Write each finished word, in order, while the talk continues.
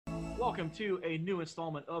Welcome to a new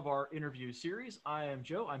installment of our interview series. I am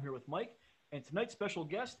Joe. I'm here with Mike, and tonight's special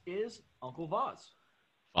guest is Uncle Vaz.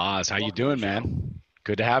 Vaz, how you Welcome to the doing, show. man?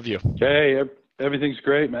 Good to have you. Hey, everything's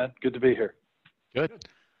great, man. Good to be here. Good.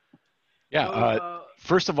 Yeah.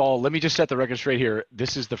 First of all, let me just set the record straight here.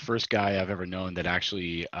 This is the first guy I've ever known that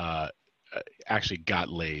actually got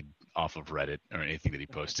laid off of Reddit or anything that he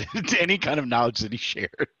posted. Any kind of knowledge that he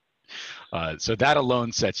shared. So that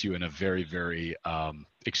alone sets you in a very, very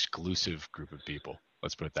exclusive group of people.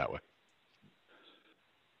 Let's put it that way.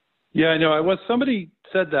 Yeah, I know. Somebody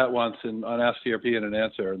said that once on Ask TRP in an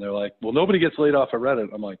answer, and they're like, "Well, nobody gets laid off of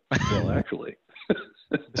Reddit." I'm like, "Well, actually,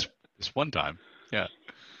 this one time, yeah."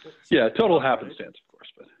 Yeah, total happenstance, of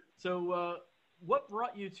course. But so, what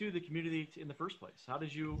brought you to the community in the first place? How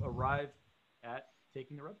did you arrive at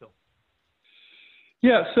taking the red pill?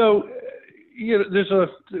 Yeah, so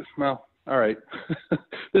well, all right.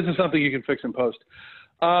 This is something you can fix in post.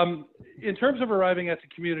 In terms of arriving at the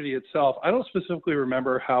community itself, I don't specifically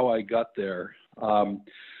remember how I got there.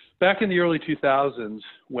 Back in the early 2000s,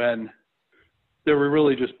 when there were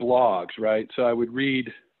really just blogs, right? So I would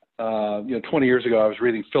read, 20 years ago, I was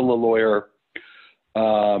reading Phil the Lawyer,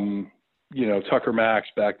 Tucker Max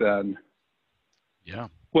back then. Yeah.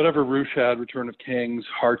 Whatever Roosh had, Return of Kings,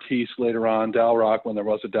 Heartiste later on, Dalrock when there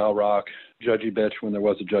was a Dalrock, Judgy Bitch when there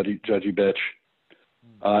was a Judgy Bitch,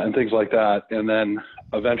 and things like that. And then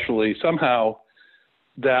eventually, somehow,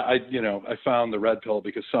 that I found the red pill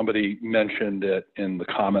because somebody mentioned it in the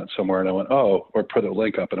comments somewhere, and I went, oh, or put a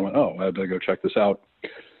link up, and I went, oh, I better go check this out.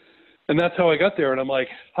 And that's how I got there. And I'm like,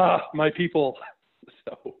 my people.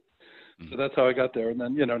 So that's how I got there. And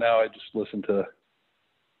then, now I just listen to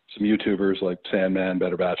some YouTubers like Sandman,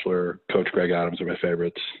 Better Bachelor, Coach Greg Adams are my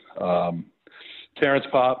favorites. Terrence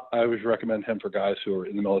Popp, I always recommend him for guys who are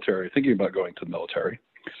in the military, thinking about going to the military.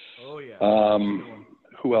 Oh, yeah.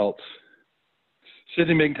 Who else?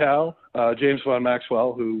 Sidney MGTOW, James Von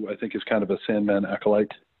Maxwell, who I think is kind of a Sandman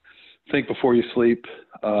acolyte. Think Before You Sleep,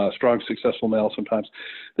 Strong, Successful Male sometimes.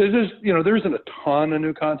 There isn't a ton of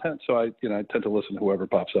new content, so I tend to listen to whoever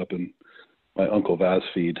pops up in my Uncle Vaz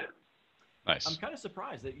feed. Nice. I'm kind of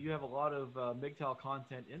surprised that you have a lot of MGTOW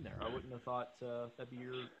content in there. I wouldn't have thought that'd be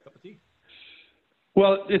your cup of tea.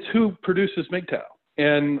 Well, it's who produces MGTOW,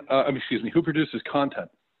 and who produces content.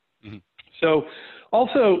 Mm-hmm. So,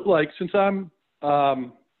 also, since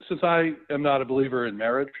I am not a believer in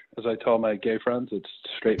marriage, as I tell my gay friends, it's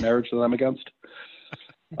straight marriage that I'm against.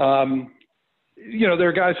 There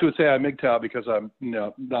are guys who would say I'm MGTOW because I'm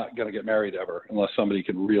not going to get married ever unless somebody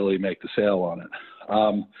can really make the sale on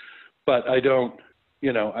it. But I don't,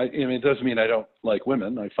 it doesn't mean I don't like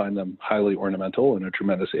women. I find them highly ornamental and a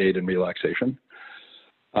tremendous aid in relaxation.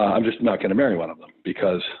 I'm just not going to marry one of them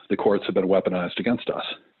because the courts have been weaponized against us.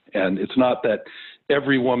 And it's not that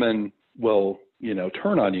every woman will,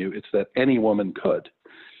 turn on you. It's that any woman could.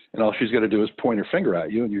 And all she's going to do is point her finger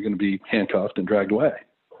at you and you're going to be handcuffed and dragged away.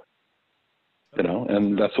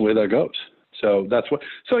 And that's the way that goes. So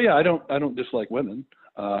I don't dislike women.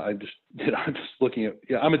 I'm just looking at,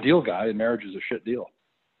 I'm a deal guy and marriage is a shit deal.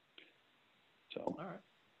 So. All right.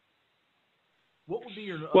 What would be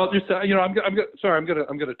your? Well, just I'm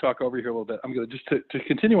going to talk over here a little bit. I'm going to just to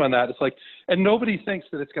continue on that. It's like, and nobody thinks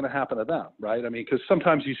that it's going to happen to them, right? I mean, because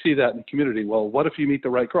sometimes you see that in the community. Well, what if you meet the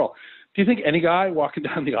right girl? Do you think any guy walking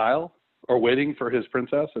down the aisle or waiting for his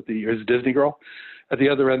princess his Disney girl at the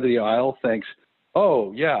other end of the aisle thinks,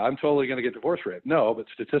 oh yeah, I'm totally going to get divorce rate? No, but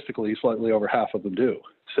statistically, slightly over half of them do.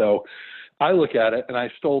 So, I look at it, and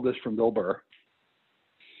I stole this from Bill Burr.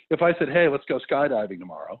 If I said, hey, let's go skydiving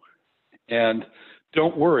tomorrow. And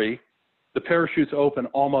don't worry, the parachutes open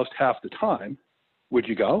almost half the time. Would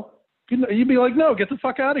you go? You'd be like, no, get the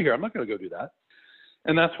fuck out of here. I'm not going to go do that.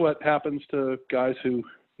 And that's what happens to guys who,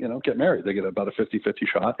 get married. They get about a 50-50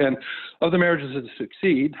 shot. And of the marriages that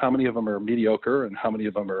succeed, how many of them are mediocre and how many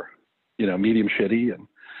of them are, medium shitty and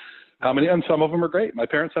some of them are great. My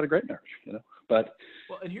parents had a great marriage, but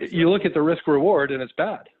you look at the risk reward and it's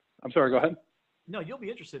bad. I'm sorry, go ahead. No, you'll be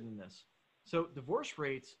interested in this. So divorce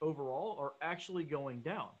rates overall are actually going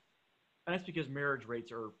down. And that's because marriage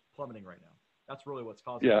rates are plummeting right now. That's really what's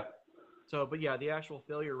causing it. So, but yeah, the actual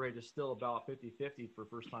failure rate is still about 50-50 for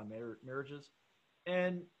first-time marriages.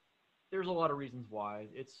 And there's a lot of reasons why.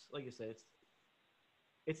 It's, like you say,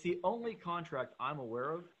 it's the only contract I'm aware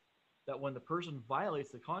of that when the person violates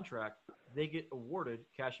the contract, they get awarded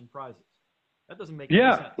cash and prizes. That doesn't make any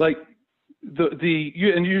sense. Like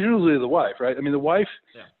and usually the wife, right? I mean, the wife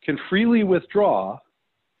can freely withdraw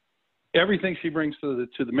everything she brings to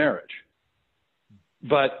the marriage,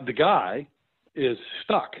 but the guy is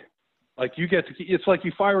stuck. Like it's like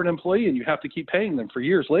you fire an employee and you have to keep paying them for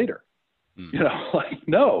years later. You know, like,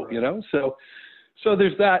 no, you know, so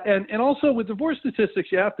there's that. And also with divorce statistics,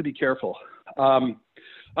 you have to be careful. I'm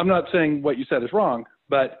not saying what you said is wrong,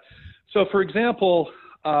 but so for example,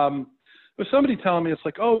 with somebody telling me it's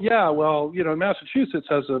like, oh yeah, well, you know, Massachusetts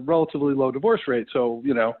has a relatively low divorce rate. So,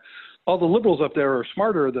 you know, all the liberals up there are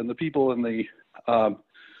smarter than the people in the,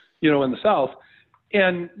 you know, in the South.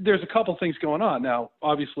 And there's a couple things going on now,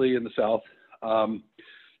 obviously in the South,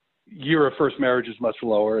 year of first marriage is much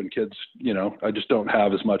lower, and kids, you know, I just don't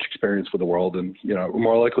have as much experience with the world, and, you know, we're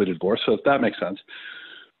more likely to divorce. So that makes sense.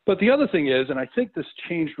 But the other thing is, and I think this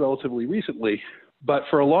changed relatively recently, but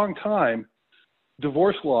for a long time,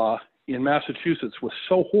 divorce law in Massachusetts was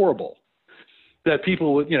so horrible that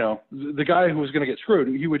people would, you know, the guy who was going to get screwed,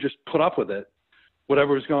 he would just put up with it,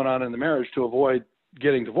 whatever was going on in the marriage, to avoid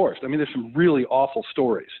getting divorced. I mean, there's some really awful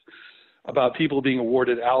stories about people being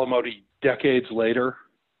awarded alimony decades later.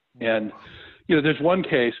 And, you know, there's one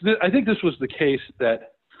case, I think this was the case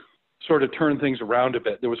that sort of turned things around a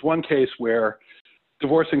bit. There was one case where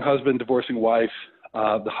divorcing husband, divorcing wife,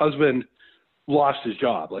 the husband lost his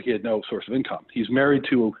job, like he had no source of income. He's married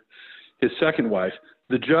to his second wife.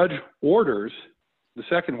 The judge orders the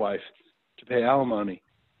second wife to pay alimony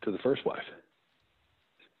to the first wife.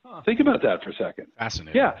 Huh. Think about that for a second.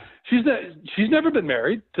 Fascinating. Yeah, she's never been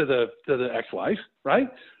married to the ex-wife, right?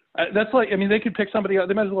 That's like, I mean, they could pick somebody out.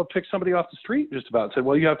 They might as well pick somebody off the street just about and say,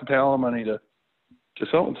 well, you have to pay alimony to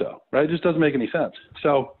so-and-so, right? It just doesn't make any sense.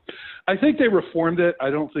 So I think they reformed it. I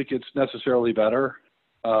don't think it's necessarily better.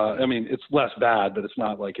 I mean, it's less bad, but it's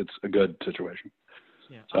not like it's a good situation.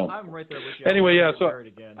 Yeah, so, I'm right there with you. Anyway, yeah. So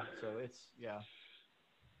again, so it's yeah.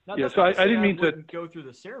 So I didn't mean to go through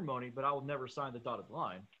the ceremony, but I will never sign the dotted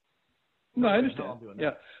line. No, I understand.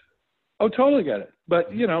 Yeah. Oh, totally get it.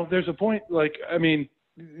 But you know, there's a point. Like, I mean,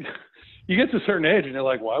 you get to a certain age, and you're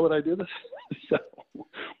like, why would I do this? So,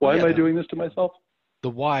 why am I doing this to myself? The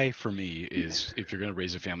why for me is if you're going to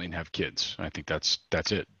raise a family and have kids. I think that's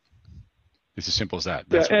it. It's as simple as that.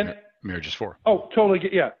 That's what marriage is for. Oh, totally.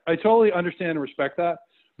 Yeah, I totally understand and respect that.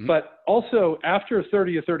 Mm-hmm. But also, after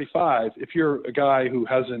 30 or 35, if you're a guy who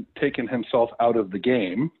hasn't taken himself out of the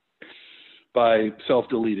game by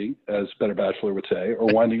self-deleting, as Better Bachelor would say,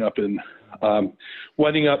 or winding up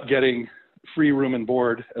getting free room and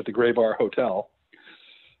board at the Gray Bar Hotel,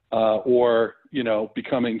 or, you know,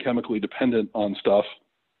 becoming chemically dependent on stuff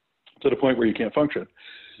to the point where you can't function.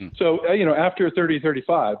 So, you know, after 30,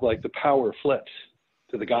 35, like the power flips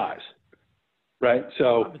to the guys, right?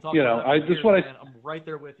 So, you know, I'm right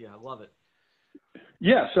there with you. I love it.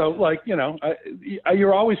 Yeah. So, like, you know,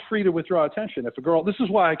 you're always free to withdraw attention. If a girl, this is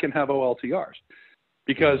why I can have OLTRs,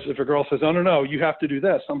 because if a girl says, oh, no, you have to do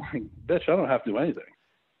this, I'm like, bitch, I don't have to do anything.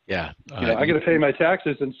 Yeah. You know, I got to pay my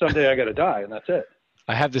taxes, and someday I got to die, and that's it.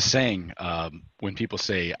 I have this saying, when people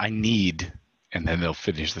say, I need, and then they'll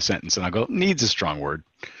finish the sentence, and I go, need's a strong word.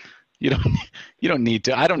 You don't need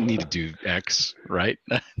to. I don't need to do X, right?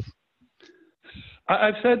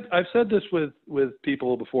 I've said this with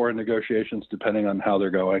people before in negotiations, depending on how they're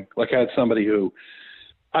going. Like, I had somebody who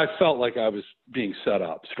I felt like I was being set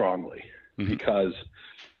up strongly because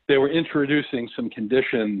they were introducing some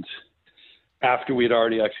conditions after we'd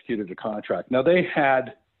already executed a contract. Now, they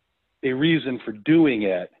had a reason for doing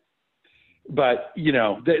it, but, you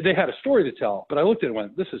know, they had a story to tell. But I looked at it and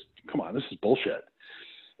went, this is bullshit.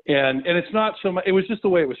 And it's not so much, it was just the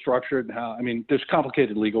way it was structured and how, I mean, there's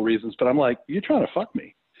complicated legal reasons, but I'm like, you're trying to fuck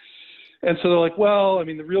me. And so they're like, well, I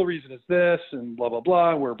mean, the real reason is this and blah, blah,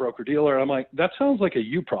 blah. We're a broker dealer. And I'm like, that sounds like a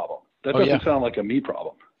you problem. That doesn't sound like a me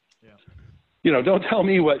problem. Yeah. You know, don't tell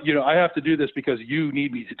me what, you know, I have to do this because you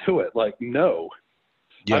need me to do it. Like, no,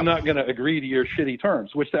 I'm not going to agree to your shitty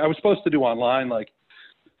terms, which I was supposed to do online. Like,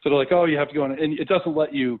 so they're like, oh, you have to go on, and it doesn't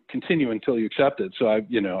let you continue until you accept it. So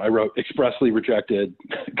I wrote expressly rejected,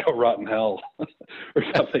 go rot in hell, or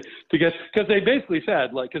something because they basically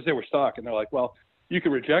said, like, because they were stuck, and they're like, well, you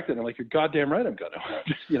can reject it. And I'm like, you're goddamn right, I'm gonna,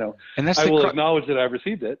 you know, and that's I will acknowledge that I've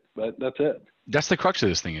received it, but that's it. That's the crux of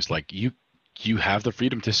this thing is like you have the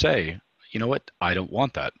freedom to say, you know what, I don't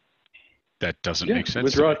want that. That doesn't make sense.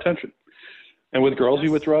 Withdraw attention. And with girls,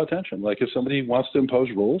 you withdraw attention. Like if somebody wants to impose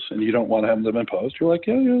rules and you don't want to have them imposed, you're like,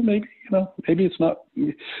 yeah, maybe, you know, maybe it's not,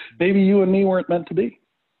 maybe you and me weren't meant to be.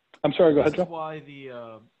 I'm sorry, go ahead, Joe. This is why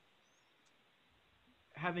the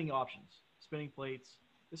having options, spinning plates,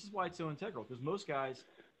 this is why it's so integral because most guys,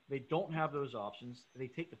 they don't have those options. They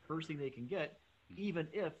take the first thing they can get, even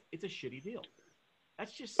if it's a shitty deal.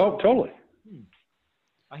 That's just so totally.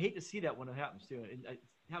 I hate to see that when it happens too. It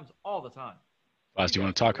happens all the time. Boz, do you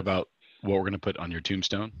want to talk about what we're going to put on your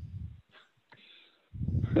tombstone?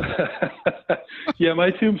 Yeah,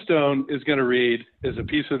 my tombstone is going to read as a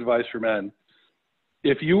piece of advice for men.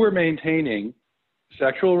 If you were maintaining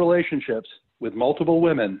sexual relationships with multiple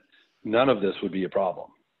women, none of this would be a problem.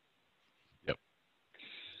 Yep.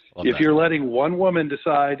 If you're letting one woman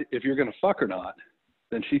decide if you're going to fuck or not,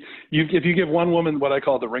 then if you give one woman what I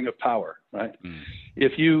call the ring of power, right?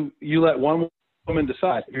 If you let one woman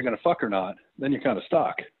decide if you're going to fuck or not, then you're kind of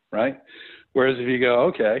stuck, right? Whereas if you go,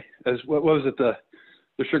 okay, what was it, the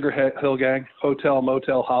Sugar Hill Gang, hotel,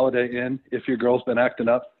 motel, Holiday Inn, if your girl's been acting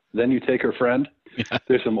up, then you take her friend. Yeah.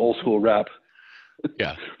 There's some old school rap.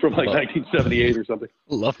 Yeah. From like 1978 or something.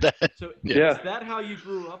 Love that. So is that how you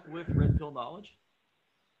grew up with red pill knowledge?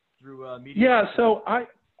 Through media? Yeah, so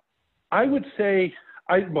I would say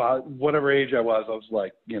whatever age I was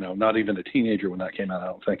like, not even a teenager when that came out, I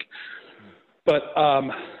don't think. But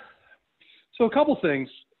so a couple things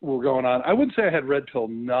were going on. I wouldn't say I had red pill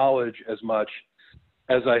knowledge as much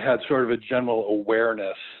as I had sort of a general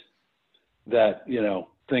awareness that,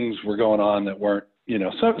 things were going on that weren't,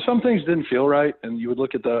 some things didn't feel right. And you would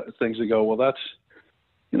look at the things and go, well, that's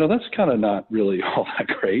kind of not really all that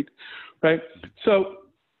great. Right. So,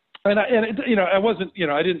 I wasn't,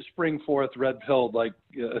 I didn't spring forth red pilled like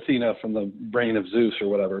Athena from the brain of Zeus or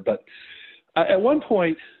whatever. But at one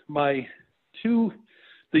point, the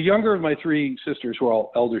younger of my three sisters, who are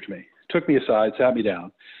all elder to me, took me aside, sat me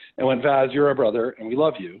down, and went, Vaz, you're our brother, and we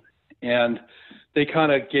love you. And they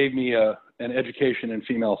kind of gave me an education in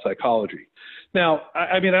female psychology. Now,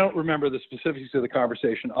 I don't remember the specifics of the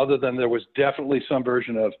conversation other than there was definitely some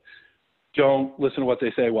version of don't listen to what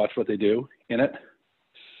they say, watch what they do in it.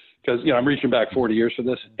 Because, I'm reaching back 40 years for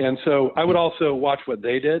this. And so I would also watch what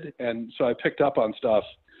they did. And so I picked up on stuff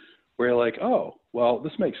where you're like, oh, well,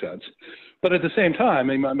 this makes sense. But at the same time,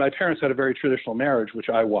 my parents had a very traditional marriage, which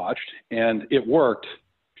I watched, and it worked.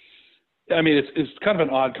 It's kind of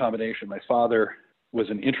an odd combination. My father was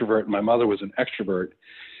an introvert and my mother was an extrovert.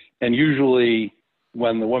 And usually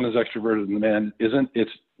when the woman's extroverted and the man isn't,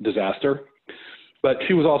 it's disaster. But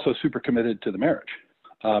she was also super committed to the marriage.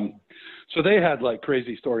 So they had like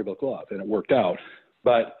crazy storybook love and it worked out.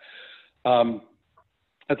 But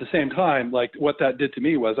at the same time, like what that did to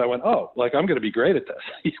me was I went, oh, like I'm going to be great at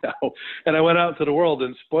this, And I went out into the world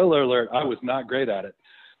and spoiler alert, I was not great at it.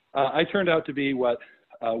 I turned out to be what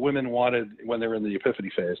women wanted when they were in the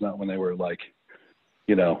epiphany phase, not when they were like,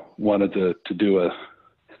 wanted to do a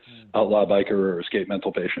outlaw biker or escape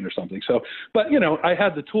mental patient or something. So, but I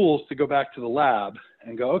had the tools to go back to the lab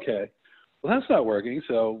and go, okay, well, that's not working.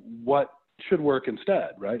 So what should work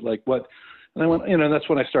instead, right? Like what, and I went, that's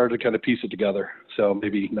when I started to kind of piece it together. So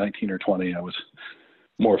maybe 19 or 20, I was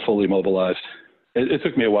more fully mobilized. It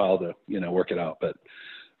took me a while to, work it out, but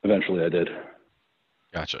eventually I did.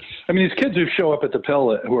 Gotcha. These kids who show up at the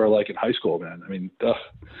pill who are like in high school, man, they're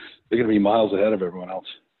going to be miles ahead of everyone else.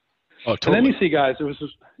 Oh, totally. And then you see guys, there was this,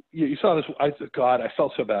 you saw this, I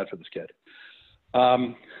felt so bad for this kid.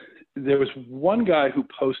 There was one guy who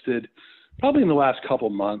posted probably in the last couple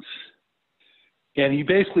months, and he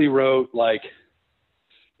basically wrote like,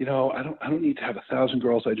 I don't need to have 1,000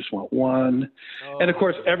 girls. I just want one. Oh. And of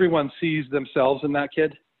course, everyone sees themselves in that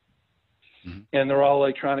kid. Mm-hmm. And they're all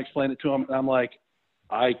like trying to explain it to him. And I'm like,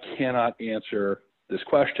 I cannot answer this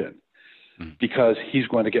question because he's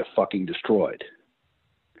going to get fucking destroyed.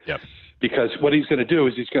 Yep. Because what he's going to do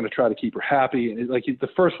is he's going to try to keep her happy. And like the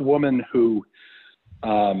first woman who,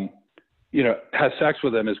 has sex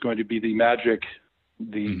with him is going to be the magic,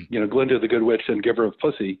 Glinda the Good Witch and giver of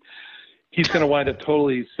pussy. He's going to wind up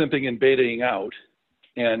totally simping and baiting out,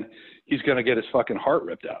 and he's going to get his fucking heart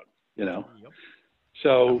ripped out, Yep.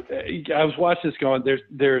 So I was watching this going, this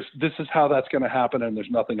is how that's going to happen, and there's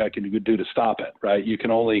nothing I can do to stop it, right? You can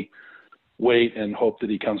only wait and hope that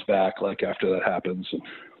he comes back like after that happens and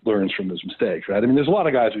learns from his mistakes, right? There's a lot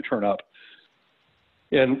of guys who turn up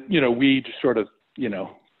and, we just sort of,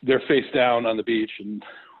 they're face down on the beach and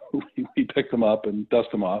we pick them up and dust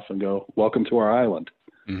them off and go, welcome to our island.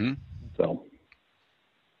 Mm-hmm. So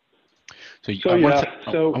I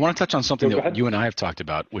want to touch on something that you and I have talked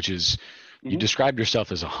about, which is you described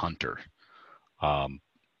yourself as a hunter.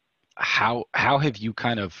 How have you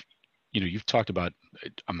kind of, you've talked about,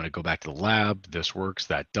 I'm going to go back to the lab, this works,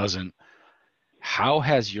 that doesn't. How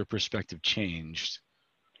has your perspective changed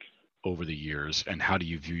over the years, and how do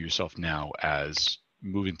you view yourself now as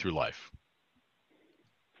moving through life?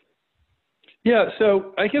 Yeah,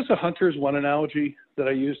 so I guess a hunter is one analogy that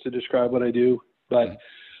I use to describe what I do, but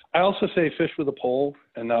I also say fish with a pole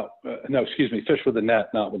and fish with a net,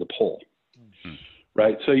 not with a pole. Mm-hmm.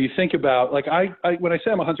 Right? So you think about, like when I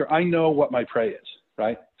say I'm a hunter, I know what my prey is,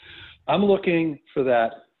 right? I'm looking for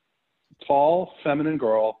that tall, feminine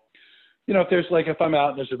girl. You know, if I'm out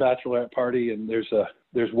and there's a bachelorette party and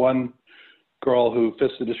there's one girl who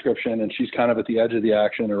fits the description and she's kind of at the edge of the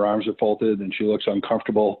action, her arms are folded and she looks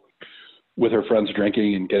uncomfortable with her friends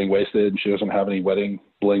drinking and getting wasted and she doesn't have any wedding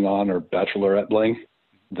bling on or bachelorette bling,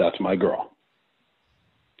 that's my girl.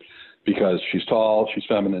 Because she's tall, she's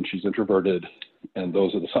feminine, she's introverted, and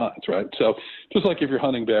those are the signs, right? So just like if you're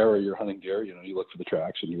hunting bear or you're hunting deer, you know, you look for the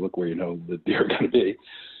tracks and you look where you know the deer are going to be,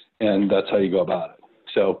 and that's how you go about it.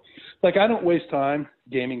 So, like, I don't waste time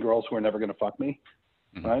gaming girls who are never going to fuck me,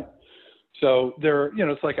 right? So there, you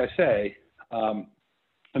know, it's like I say,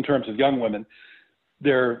 in terms of young women,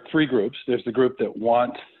 there are three groups. There's the group that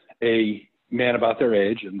want a man about their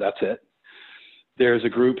age, and that's it. There's a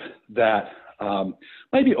group that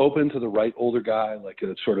might be open to the right older guy, like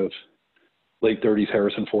a sort of late 30s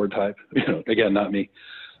Harrison Ford type. You know, again, not me.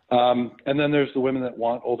 And then there's the women that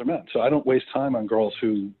want older men. So I don't waste time on girls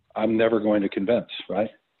who I'm never going to convince, right?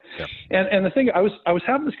 Yeah. And the thing, I was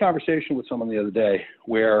having this conversation with someone the other day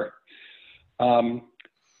where,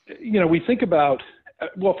 you know, we think about,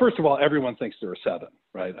 well, first of all, everyone thinks they're a 7,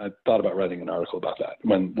 right? I thought about writing an article about that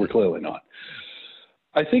when we're clearly not.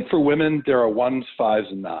 I think for women, there are 1s,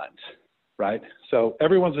 5s, and 9s, right? So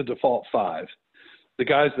everyone's a default 5. The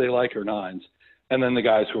guys they like are 9s. And then the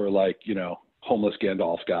guys who are like, you know, homeless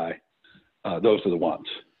Gandalf guy, those are the 1s,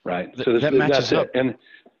 right? So that matches up. And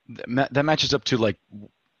that matches up to, like,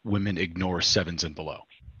 women ignore 7s and below,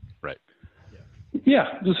 right?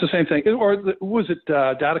 Yeah, it's the same thing. Or was it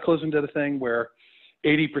Dataclysm did a thing where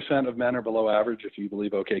 80% of men are below average if you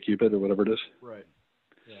believe OkCupid or whatever it is? Right.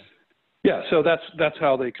 Yeah. Yeah, so that's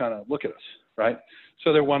how they kind of look at us, right?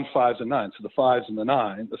 So they're 1s, 5s, and 9s. So the 5s and the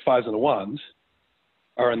 9s, the 5s and the 1s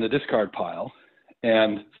are in the discard pile,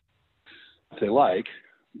 and if they like,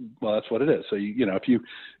 well, that's what it is. So you know, if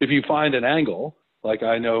you find an angle, like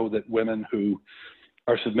I know that women who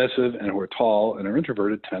are submissive and who are tall and are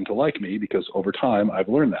introverted tend to like me because over time I've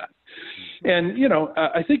learned that. And, you know,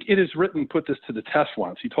 I think It Is Written put this to the test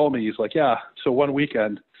once. He told me, he's like, yeah, so one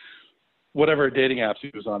weekend, whatever dating apps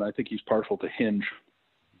he was on, I think he's partial to Hinge.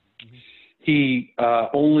 Mm-hmm. He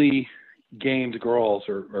only gamed girls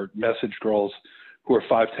or messaged girls who are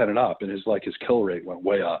 5'10" and up, and his kill rate went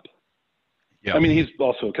way up. Yeah. I mean, he's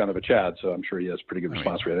also kind of a Chad, so I'm sure he has pretty good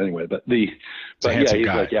response rate anyway. But yeah, he's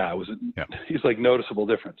guy. like, yeah, he's like noticeable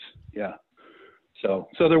difference. Yeah. So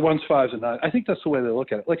they're 1s, 5s, and 9s. I think that's the way they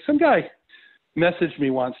look at it. Like some guy messaged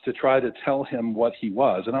me once to try to tell him what he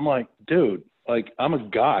was, and I'm like, dude, like I'm a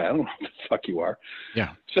guy. I don't know what the fuck you are. Yeah.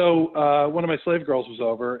 So one of my slave girls was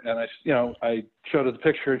over, and I showed her the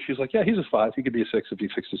picture, and she's like, yeah, he's a 5. He could be a 6 if he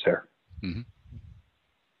fixed his hair. Mm-hmm.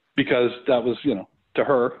 Because that was, to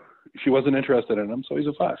her, she wasn't interested in him, so he's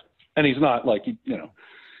a 5. And he's not like,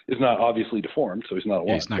 is not obviously deformed, so he's not a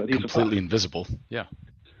 1. He's not completely invisible. Yeah.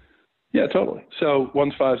 Yeah, totally. So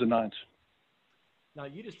 1s, 5s, and 9s. Now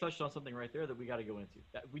you just touched on something right there that we got to go into.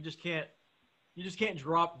 That you just can't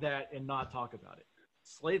drop that and not talk about it.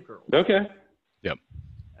 Slave girls. Okay. Yep.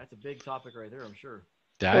 That's a big topic right there, I'm sure.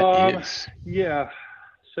 That is. Yeah.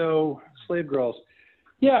 So slave girls.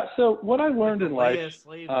 Yeah. So what I learned in life. A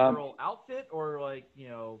slave girl outfit, or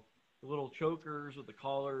the little chokers with the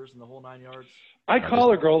collars and the whole 9 yards. I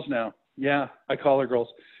collar girls now. Yeah, I collar girls.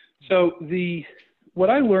 So what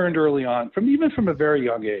I learned early on, even from a very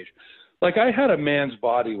young age, like I had a man's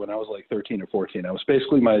body when I was like 13 or 14. I was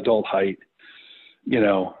basically my adult height.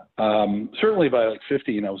 Certainly by like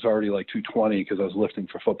 15, I was already like 220 because I was lifting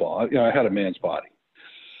for football. I had a man's body.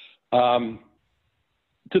 To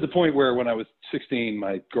the point where when I was 16,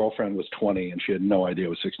 my girlfriend was 20 and she had no idea I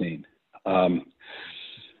was 16.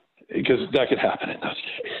 Because that could happen in those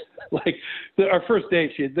days. Like our first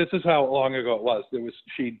date, this is how long ago it was.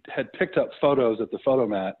 She had picked up photos at the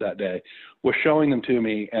photomat that day, was showing them to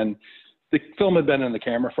me, and the film had been in the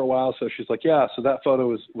camera for a while. So she's like, yeah, so that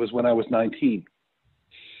photo was when I was 19.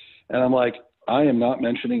 And I'm like, I am not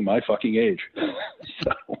mentioning my fucking age.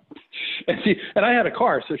 And I had a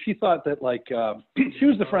car, so she thought that she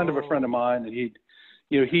was the friend of a friend of mine, and he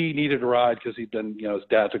needed a ride because he'd been, his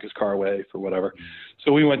dad took his car away for whatever.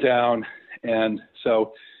 So we went down, and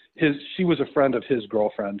so she was a friend of his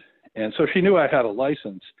girlfriend, and so she knew I had a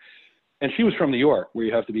license, and she was from New York, where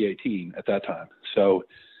you have to be 18 at that time. So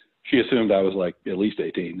she assumed I was like at least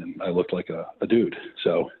 18, and I looked like a dude.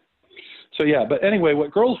 So yeah. But anyway,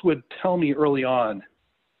 what girls would tell me early on,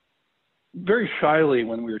 very shyly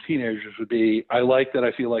when we were teenagers, would be, I like that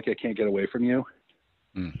I feel like I can't get away from you.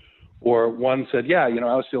 Mm. Or one said, yeah, I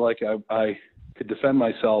always feel like I could defend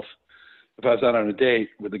myself if I was out on a date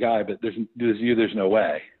with a guy, but there's no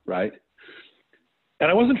way, right? And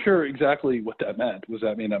I wasn't sure exactly what that meant. Was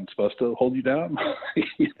that mean I'm supposed to hold you down?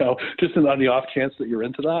 Just on the off chance that you're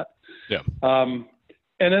into that. Yeah. And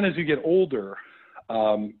then as you get older,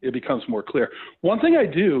 it becomes more clear. One thing I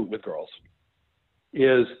do with girls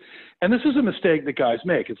is, and this is a mistake that guys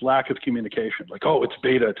make, it's lack of communication. Like, oh, it's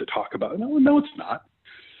beta to talk about. No, it's not.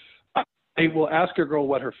 I will ask a girl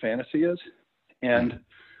what her fantasy is. And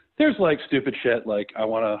there's like stupid shit. Like, I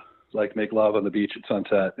want to like make love on the beach at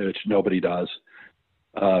sunset, which nobody does.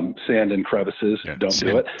 Sand and crevices. Don't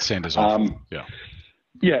do it. Sand is awful. Yeah.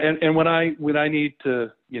 Yeah. And when I need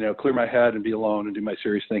to, clear my head and be alone and do my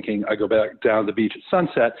serious thinking, I go back down the beach at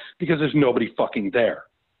sunset because there's nobody fucking there.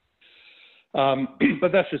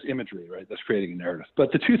 But that's just imagery, right? That's creating a narrative.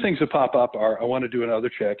 But the two things that pop up are, I want to do another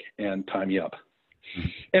chick and tie me up.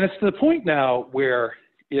 And it's to the point now where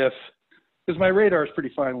because my radar is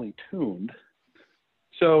pretty finely tuned.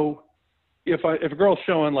 So if a girl's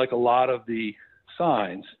showing like a lot of the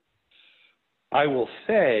signs, I will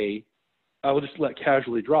just let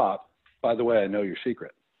casually drop, by the way, I know your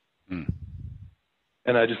secret.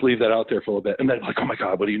 And I just leave that out there for a little bit. And they're like, oh my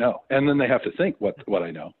God, what do you know? And then they have to think what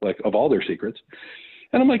I know, like of all their secrets.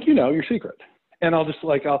 And I'm like, your secret. And I'll just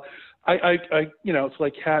like, it's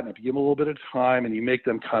like catnip. You give them a little bit of time and you make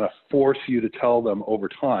them kind of force you to tell them over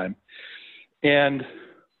time. And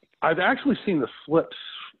I've actually seen the switch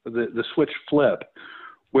flip,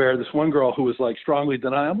 where this one girl who was like strongly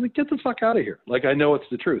denying, I'm like, get the fuck out of here. Like, I know it's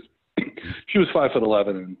the truth. She was 5'11"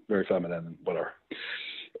 and very feminine and whatever.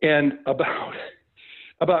 And about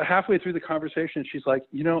halfway through the conversation, she's like,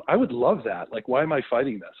 I would love that. Like, why am I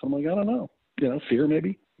fighting this? I'm like, I don't know. Fear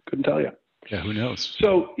maybe. Couldn't tell you. Yeah, who knows?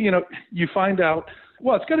 So, you find out,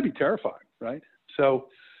 well, it's got to be terrifying, right? So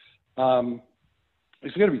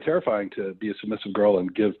it's got to be terrifying to be a submissive girl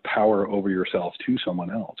and give power over yourself to someone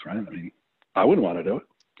else, right? I mean, I wouldn't want to do it.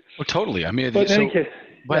 Well, totally. I mean, but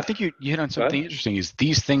I think you hit on something interesting. Is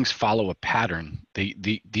these things follow a pattern?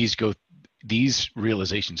 These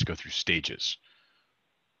realizations go through stages.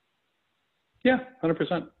 Yeah,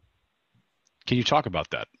 100%. Can you talk about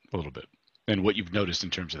that a little bit and what you've noticed in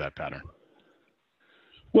terms of that pattern?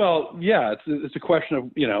 Well, yeah, it's a question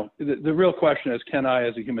of, the real question is, can I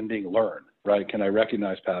as a human being learn, right? Can I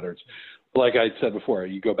recognize patterns? Like I said before,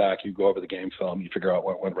 you go back, you go over the game film, you figure out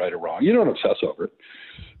what went right or wrong. You don't obsess over it,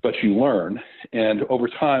 but you learn. And over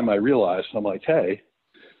time, I realized, I'm like, hey,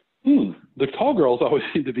 the tall girls always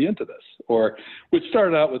seem to be into this. Or which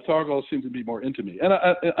started out with tall girls seem to be more into me. And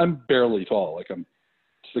I'm barely tall, like I'm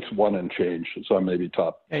 6'1" and change, so I'm maybe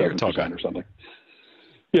top 7% or something.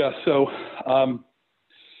 Yeah, so I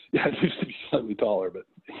used to be slightly taller, but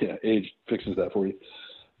yeah, age fixes that for you.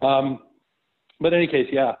 But in any case,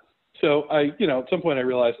 yeah. So at some point I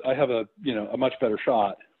realized I have a much better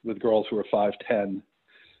shot with girls who are 5'10"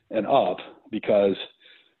 and up, because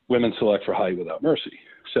women select for height without mercy.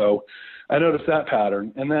 So I noticed that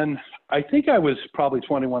pattern. And then I think I was probably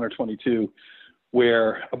 21 or 22,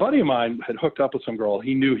 where a buddy of mine had hooked up with some girl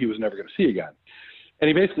he knew he was never going to see again. And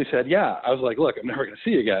he basically said, yeah. I was like, look, I'm never going to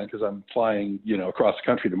see you again because I'm flying, across the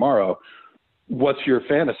country tomorrow. What's your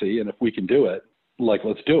fantasy? And if we can do it, like,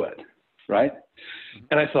 let's do it. Right.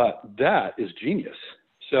 And I thought, that is genius.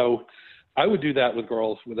 So I would do that with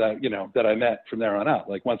girls that I met from there on out.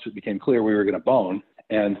 Like, once it became clear we were going to bone,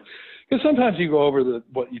 and because sometimes you go over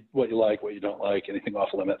what you like, what you don't like, anything off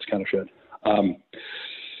limits kind of shit.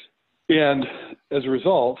 And as a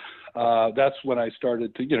result, that's when I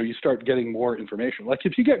started to, you start getting more information. Like,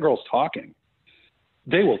 if you get girls talking,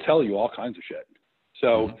 they will tell you all kinds of shit.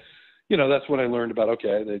 So, that's when I learned about,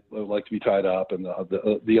 okay, they like to be tied up, and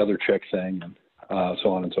the other chick thing, and so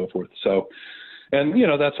on and so forth. So, and,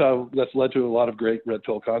 that's led to a lot of great red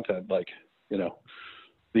pill content, like,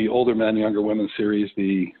 the older men, younger women series,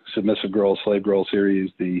 the submissive girl, slave girl series,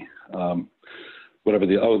 the guide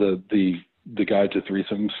to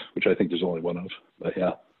threesomes, which I think there's only one of, but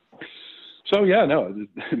yeah. So yeah, no,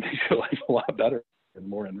 it makes your life a lot better and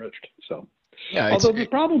more enriched. So, yeah. Although the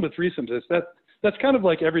problem with threesomes is that's kind of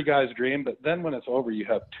like every guy's dream, but then when it's over, you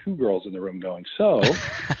have two girls in the room going, so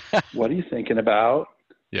what are you thinking about?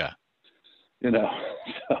 Yeah. So,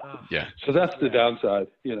 yeah. So that's the downside,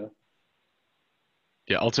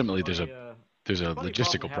 Yeah, ultimately there's a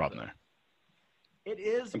logistical problem there. It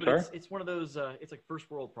is, but it's one of those it's like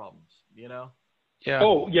first world problems, Yeah.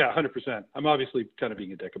 Oh yeah, 100%. I'm obviously kind of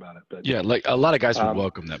being a dick about it, but yeah, like a lot of guys would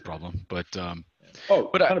welcome that problem, but 100%.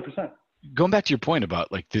 Going back to your point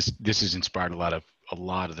about like this has inspired a lot of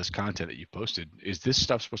this content that you posted. Is this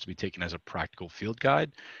stuff supposed to be taken as a practical field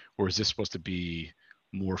guide, or is this supposed to be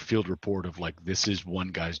more field report of like, this is one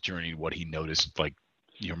guy's journey, what he noticed, like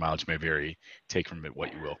your mileage may vary, take from it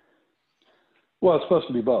what you will? Well, it's supposed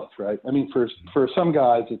to be both, right? I mean, for some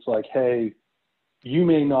guys, it's like, hey, you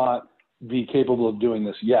may not be capable of doing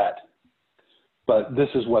this yet, but this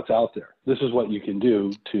is what's out there. This is what you can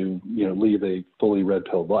do to, lead a fully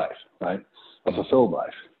red-pilled life, right? A fulfilled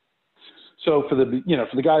life. So for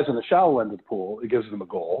the guys in the shallow end of the pool, it gives them a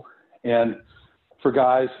goal. And for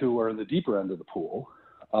guys who are in the deeper end of the pool,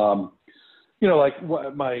 like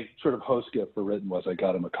what my sort of host gift for Ritten was, I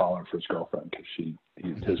got him a collar for his girlfriend because he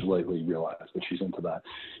has lately realized that she's into that.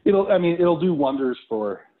 It'll do wonders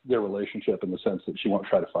for their relationship in the sense that she won't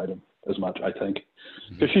try to fight him as much, I think,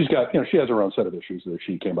 because she's got, she has her own set of issues that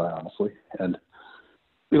she came by honestly, and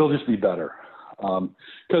it'll just be better.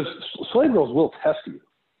 Because slave girls will test you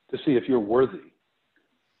to see if you're worthy,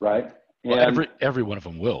 right? Well, every one of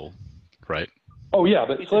them will, right? Oh yeah,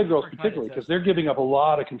 but slave girls particularly, because they're giving up a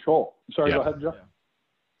lot of control. Sorry, go ahead, Joe. Yeah.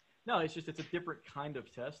 No, it's a different kind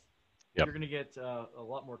of test. Yep. You're going to get a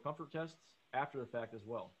lot more comfort tests after the fact as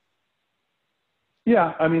well.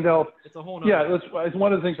 Yeah, I mean it's a whole. Yeah, it's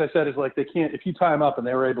one of the things I said is like they can't, if you tie them up and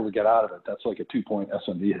they were able to get out of it, that's like a 2-point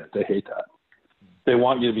SMV hit. They hate that. They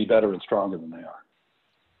want you to be better and stronger than they are.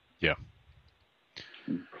 Yeah.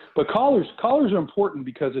 But collars are important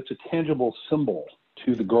because it's a tangible symbol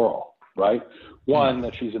to the girl, right? One,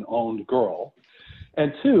 that she's an owned girl,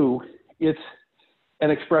 and two, it's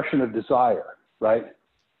an expression of desire, right?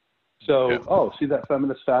 So, see that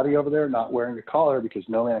feminist fatty over there not wearing a collar because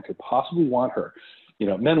no man could possibly want her.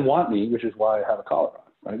 Men want me, which is why I have a collar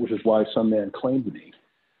on, right? Which is why some man claimed me.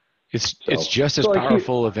 It's just as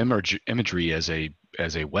powerful of imagery as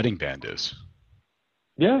a wedding band is.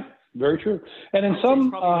 Yeah, very true. And in some,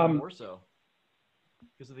 more so.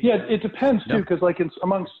 It depends too, because like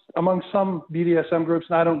among some BDSM groups,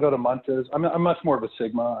 and I don't go to munches. I'm much more of a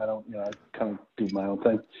Sigma. I don't, I kind of do my own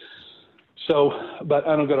thing. So, but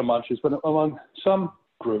I don't go to munches. But among some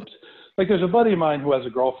groups, like there's a buddy of mine who has a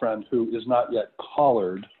girlfriend who is not yet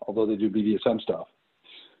collared, although they do BDSM stuff,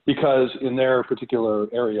 because in their particular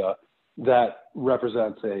area, that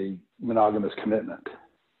represents a monogamous commitment.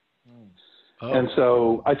 Oh. And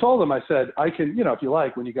so I told him, I said, I can, if you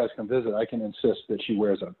like, when you guys come visit, I can insist that she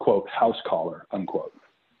wears a, quote, house collar, unquote.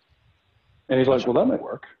 And he's like, well, that might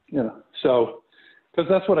work, So, because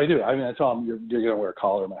that's what I do. I mean, I tell them, you're going to wear a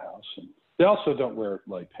collar in my house. And they also don't wear,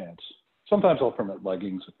 like, pants. Sometimes I'll permit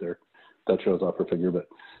leggings if that shows off her figure. But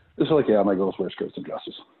it's like, my girls wear skirts and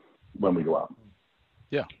dresses when we go out.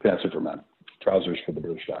 Yeah. Pants are for men. Trousers for the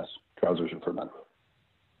British guys. Trousers are for men.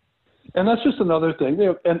 And that's just another thing.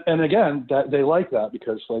 And again, that they like that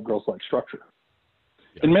because slave girls like structure.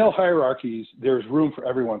 Yeah. In male hierarchies, there's room for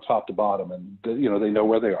everyone top to bottom, and they know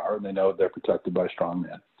where they are and they know they're protected by strong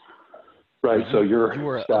men. Right. So you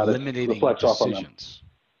are eliminating reflects off on them.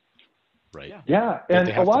 Right. Yeah. And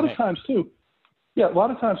a lot of times too. Yeah. A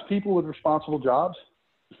lot of times people with responsible jobs,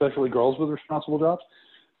 especially girls with responsible jobs,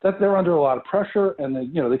 that they're under a lot of pressure and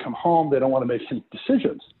they come home, they don't want to make any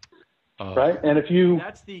decisions. Right. And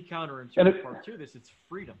that's the counterintuitive part to this. It's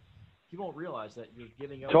freedom. People don't realize that you're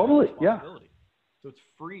giving up responsibility. So it's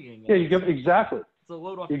freeing. Yeah. You give exactly. It's a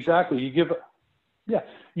load off. Exactly. You give. Yeah.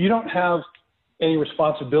 You don't have any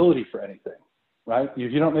responsibility for anything. Right.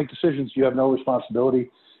 If you don't make decisions, you have no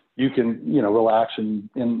responsibility. You can, relax and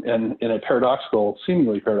in a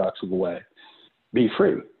seemingly paradoxical way, be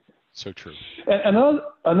free. So true. And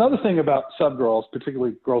another thing about sub girls,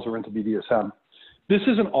 particularly girls who are into BDSM, this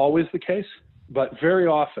isn't always the case, but very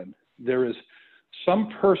often there is some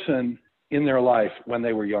person in their life when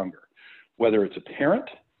they were younger, whether it's a parent,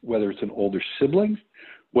 whether it's an older sibling,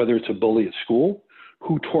 whether it's a bully at school,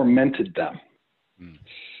 who tormented them. Mm.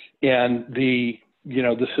 And the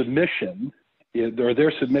submission, or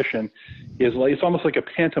their submission is like, it's almost like a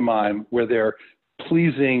pantomime where they're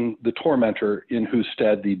pleasing the tormentor in whose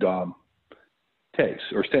stead the dom takes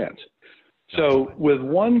or stands. So with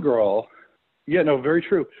one girl, very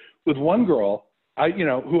true. With one girl,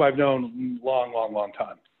 who I've known long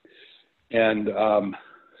time. And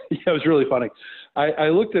it was really funny. I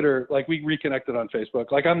looked at her, like we reconnected on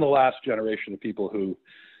Facebook. Like I'm the last generation of people who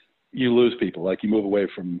you lose people. Like you move away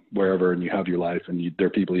from wherever and you have your life and there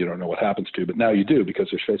are people you don't know what happens to, but now you do because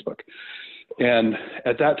there's Facebook. And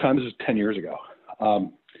at that time, this was 10 years ago,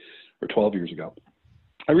 or 12 years ago,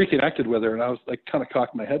 I reconnected with her and I was like, kind of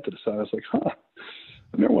cocked my head to the side. I was like,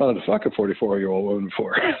 I've never wanted to fuck a 44-year-old woman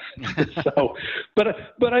before. So, but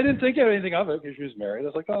I didn't think anything of it because she was married. I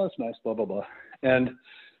was like, oh, that's nice, blah, blah, blah. And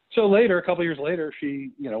so later, a couple of years later,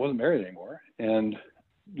 she, wasn't married anymore. And,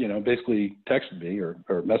 basically texted me or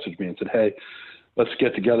messaged me and said, hey, let's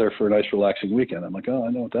get together for a nice relaxing weekend. I'm like, oh,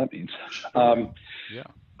 I know what that means.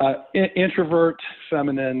 Introvert,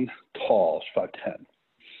 feminine, tall, 5'10".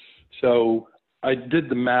 So I did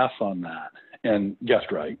the math on that and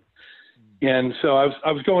guessed right. And so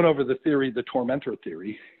I was going over the theory, the tormentor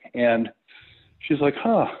theory, and she's like,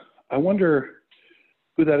 I wonder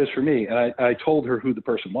who that is for me. And I told her who the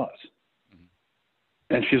person was.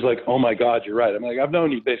 And she's like, oh my God, you're right. I'm like, I've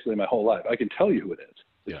known you basically my whole life. I can tell you who it is.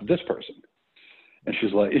 It's this person. And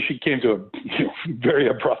she's like, she came to a very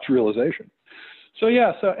abrupt realization. So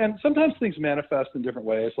and sometimes things manifest in different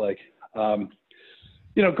ways. Like,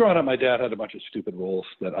 growing up, my dad had a bunch of stupid rules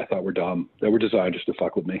that I thought were dumb, that were designed just to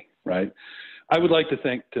fuck with me, right? I would like to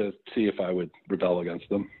think to see if I would rebel against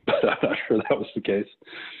them, but I'm not sure that was the case.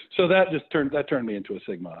 So that turned me into a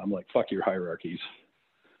Sigma. I'm like, fuck your hierarchies.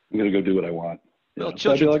 I'm going to go do what I want. Well,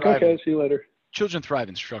 so I'd be like, okay, see you later. Children thrive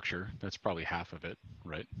in structure. That's probably half of it,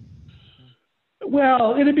 right?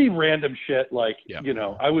 Well, it'd be random shit. Like,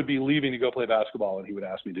 I would be leaving to go play basketball and he would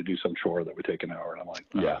ask me to do some chore that would take an hour. And I'm like,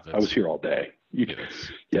 I was here all day.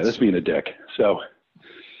 That's being a dick. So,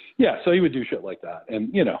 so he would do shit like that.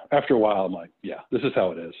 And, after a while, I'm like, this is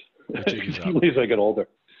how it is. Particularly as I get older.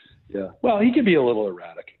 Yeah. Well, he could be a little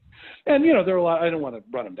erratic. And, there are a lot, I don't want to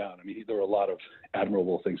run him down. I mean, there were a lot of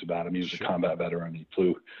admirable things about him. He was a combat veteran. He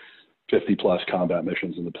flew 50 plus combat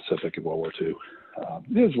missions in the Pacific in World War II.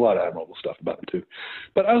 There's a lot of admirable stuff about him too.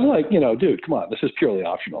 But I was like, dude, come on, this is purely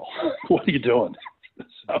optional. What are you doing?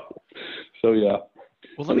 So yeah.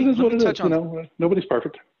 Well, let me touch on, nobody's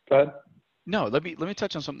perfect. Go ahead. No, let me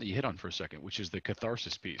touch on something that you hit on for a second, which is the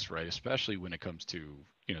catharsis piece, right? Especially when it comes to,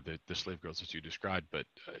 the slave girls that you described, but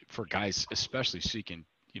for guys, especially seeking,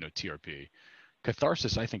 TRP,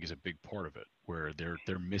 catharsis, I think, is a big part of it, where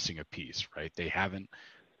they're missing a piece, right? They haven't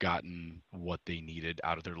gotten what they needed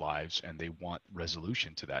out of their lives, and they want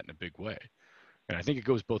resolution to that in a big way. And I think it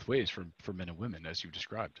goes both ways for men and women, as you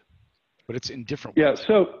described, but it's in different ways. Yeah.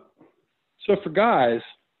 So for guys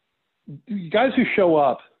who show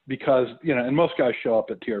up because, and most guys show up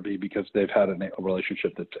at TRB because they've had a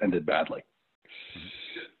relationship that's ended badly. Mm-hmm.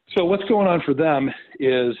 So what's going on for them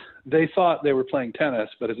is they thought they were playing tennis,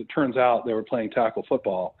 but as it turns out, they were playing tackle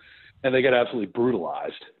football, and they get absolutely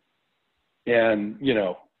brutalized. And,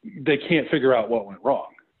 they can't figure out what went wrong,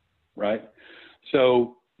 right?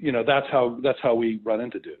 So, that's how we run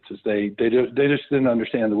into dudes, is they just didn't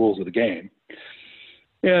understand the rules of the game.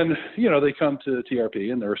 And, they come to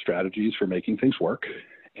TRP, and there are strategies for making things work.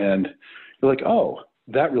 And you're like, oh,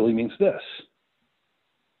 that really means this.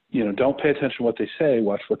 Don't pay attention to what they say,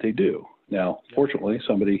 watch what they do. Now, fortunately,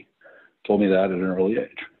 somebody told me that at an early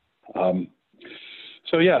age.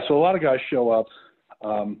 So a lot of guys show up.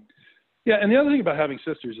 And the other thing about having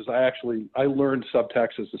sisters is I learned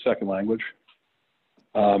subtext as a second language.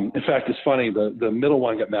 In fact, it's funny, the middle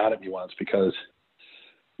one got mad at me once because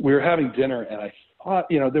we were having dinner and I thought,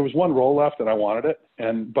 there was one roll left and I wanted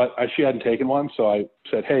it, but she hadn't taken one, so I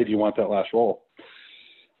said, hey, do you want that last roll?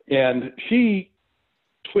 And she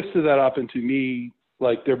twisted that up into me,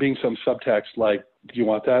 like there being some subtext, like, do you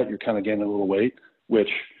want that? You're kind of gaining a little weight, which,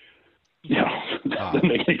 doesn't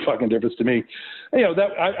make any fucking difference to me.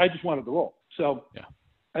 I just wanted the roll. So,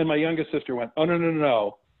 and my youngest sister went, oh,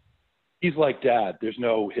 no. He's like dad. There's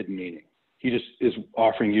no hidden meaning. He just is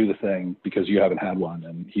offering you the thing because you haven't had one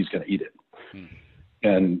and he's going to eat it.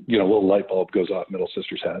 And, a little light bulb goes off middle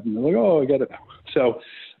sister's head and they're like, oh, I get it now. So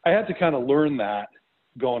I had to kind of learn that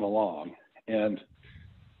going along. And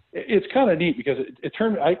it's kind of neat because it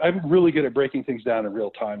turned, I'm really good at breaking things down in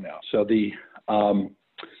real time now. So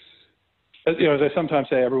as I sometimes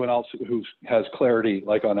say, everyone else who has clarity,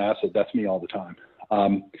 like on acid, that's me all the time.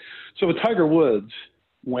 So with Tiger Woods,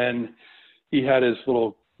 when he had his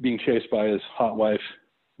little being chased by his hot wife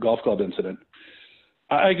golf club incident,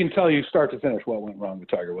 I can tell you start to finish what went wrong with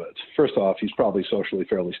Tiger Woods. First off, he's probably socially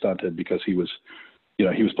fairly stunted because he was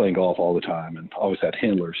playing golf all the time and always had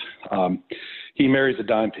handlers. He marries a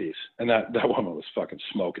dime piece, and that woman was fucking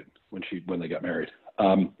smoking when they got married.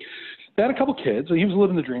 They had a couple kids, and he was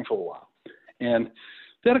living the dream for a while. And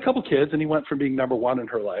they had a couple kids, and he went from being number one in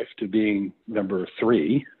her life to being number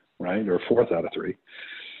 3, right, or 4th out of 3.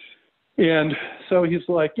 And so he's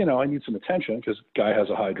like, I need some attention because the guy has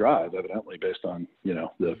a high drive, evidently, based on,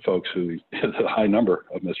 the folks who has a high number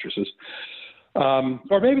of mistresses.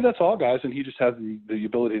 Or maybe that's all guys, and he just has the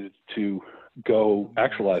ability to go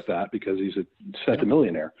actualize that because he's a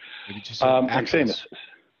centimillionaire and famous.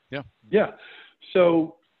 Yeah.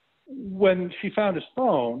 So when she found his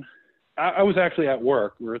phone, I was actually at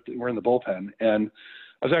work. We're in the bullpen, and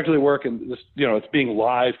I was actually working this, it's being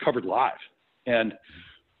covered live. And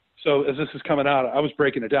so as this is coming out, I was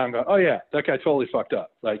breaking it down going, oh yeah, that guy totally fucked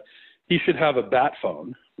up. Like he should have a bat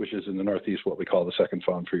phone, which is in the Northeast what we call the second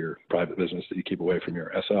phone for your private business that you keep away from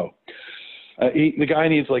your SO. The guy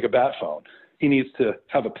needs like a bat phone he needs to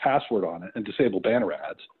have a password on it and disable banner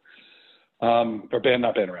ads,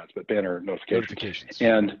 not banner ads, but banner notifications.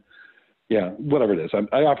 And yeah, whatever it is.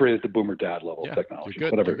 I operate at the boomer dad level of technology,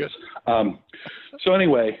 whatever it is. So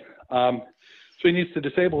anyway, so he needs to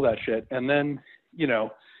disable that shit. And then, you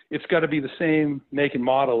know, it's got to be the same make and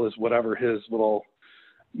model as whatever his little,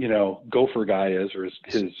 you know, gopher guy is, or his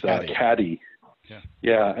caddy.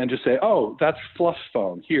 Yeah. And just say, oh, that's Fluff's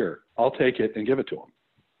phone. Here, I'll take it and give it to him.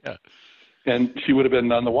 Yeah. And she would have been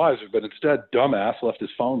none the wiser, but instead, dumbass left his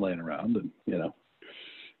phone laying around, and, you know,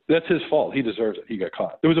 that's his fault. He deserves it. He got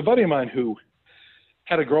caught. There was a buddy of mine who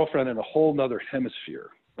had a girlfriend in a whole nother hemisphere,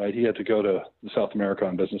 right? He had to go to South America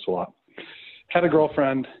on business a lot. Had a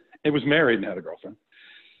girlfriend. It was married and had a girlfriend.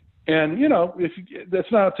 And, you know,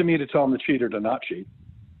 that's not up to me to tell him to cheat or to not cheat.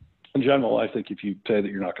 In general, I think if you say that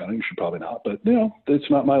you're not going to, you should probably not. But, you know, it's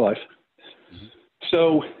not my life. Mm-hmm.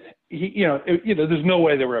 So, there's no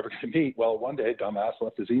way they were ever going to meet. Well, one day, dumbass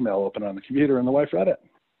left his email open on the computer, and the wife read it.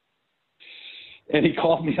 And he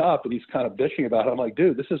called me up, and he's kind of bitching about it. I'm like,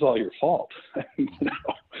 dude, this is all your fault. You know,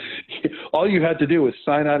 all you had to do was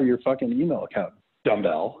sign out of your fucking email account,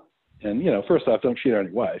 dumbbell. And, you know, first off, don't cheat on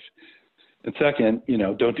your wife. And second, you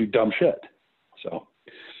know, don't do dumb shit. So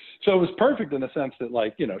it was perfect in the sense that,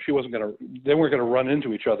 like, you know, they weren't going to run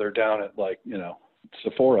into each other down at, like, you know,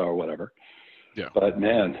 Sephora or whatever. Yeah. But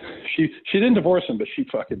man, she didn't divorce him, but she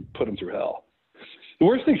fucking put him through hell. The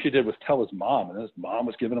worst thing she did was tell his mom, and his mom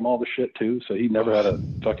was giving him all the shit too, so he never had a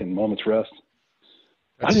fucking moment's rest.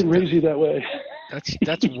 I didn't raise you that way.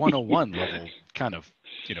 That's 101 level kind of,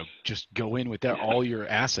 you know, just go in with all your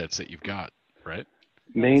assets that you've got, right?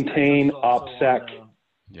 Maintain OPSEC.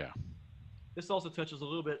 Yeah. This also touches a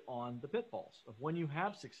little bit on the pitfalls of when you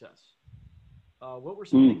have success. What were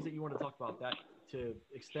some things that you want to talk about that to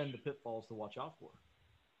extend the pitfalls to watch out for?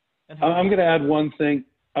 I'm going to add one thing.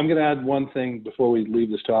 I'm going to add one thing before we leave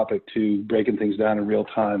this topic to breaking things down in real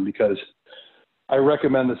time, because I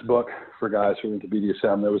recommend this book for guys who are into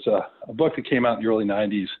BDSM. There was a book that came out in the early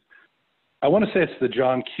 90s. I want to say it's the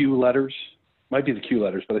John Q letters. Might be the Q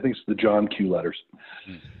letters, but I think it's the John Q letters.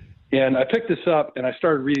 And I picked this up and I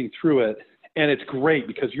started reading through it. And it's great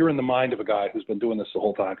because you're in the mind of a guy who's been doing this the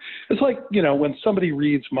whole time. It's like, you know, when somebody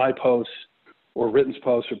reads my posts or Ritten's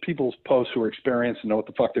posts or people's posts who are experienced and know what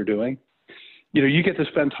the fuck they're doing, you know, you get to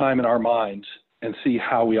spend time in our minds and see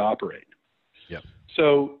how we operate. Yeah.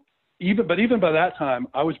 So even by that time,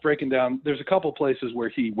 I was breaking down, there's a couple of places where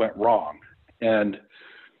he went wrong. And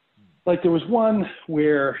like, there was one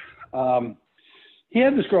where he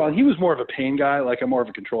had this girl, and he was more of a pain guy, like I'm more of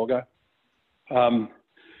a control guy.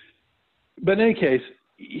 But in any case,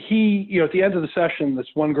 he, you know, at the end of the session, this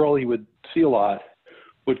one girl he would see a lot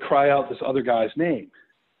would cry out this other guy's name.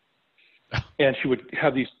 And she would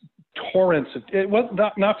have these torrents of, it was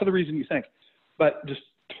not for the reason you think, but just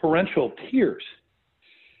torrential tears.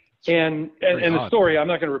 And the story, I'm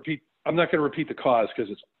not going to repeat the cause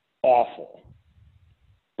because it's awful.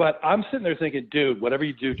 But I'm sitting there thinking, dude, whatever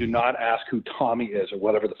you do not ask who Tommy is or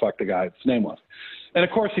whatever the fuck the guy's name was. And of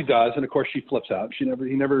course he does. And of course she flips out. He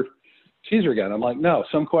never sees her again. I'm like, no,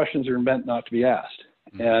 some questions are meant not to be asked.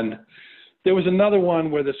 Mm-hmm. And there was another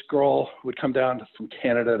one where this girl would come down from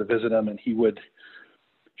Canada to visit him, and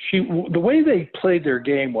the way they played their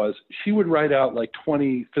game was she would write out like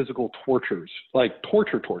 20 physical tortures, like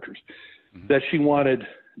tortures mm-hmm. that she wanted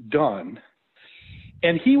done.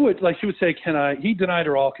 And she would say, he denied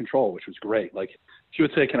her all control, which was great. Like she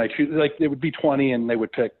would say, can I choose? Like it would be 20 and they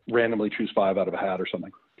would randomly choose 5 out of a hat or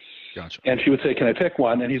something. Gotcha. And she would say, can I pick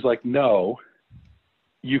one? And he's like, no,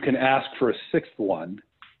 you can ask for a 6th one,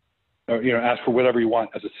 or, you know, ask for whatever you want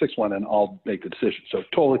as a 6th one and I'll make the decision. So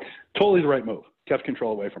totally the right move. Kept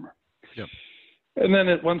control away from her. Yep. And then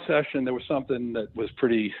at one session, there was something that was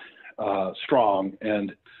pretty strong.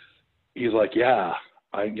 And he's like, yeah,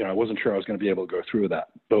 I wasn't sure I was going to be able to go through with that.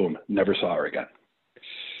 Boom. Never saw her again.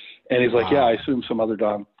 And he's like, wow. Yeah, I assume some other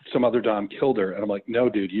Dom killed her. And I'm like, no,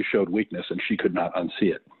 dude, you showed weakness and she could not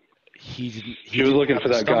unsee it. She was looking for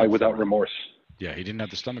that guy without remorse. Yeah, he didn't have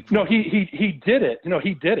the stomach for it. No, he did it. No,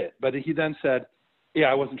 he did it. But he then said, yeah,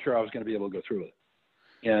 I wasn't sure I was going to be able to go through with it.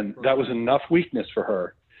 And that was enough weakness for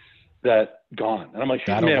her that gone. And I'm like,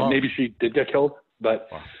 maybe she did get killed. But,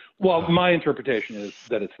 my interpretation is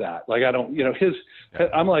that it's that. Like, I don't, you know,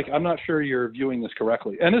 I'm like, I'm not sure you're viewing this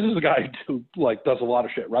correctly. And this is a guy who, like, does a lot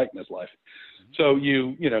of shit right in his life. So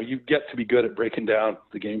you get to be good at breaking down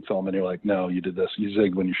the game film, and you're like, no, you did this. You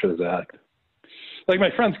zigged when you should have zagged. Like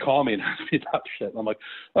my friends call me and ask me about shit. And I'm like,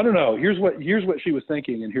 I don't know. Here's what she was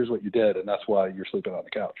thinking, and here's what you did, and that's why you're sleeping on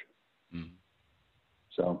the couch. Mm-hmm.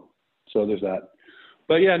 So there's that.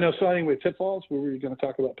 But yeah, no. So anyway, pitfalls. Were we going to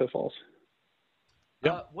talk about pitfalls?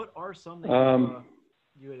 What are some that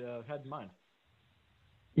you had in mind?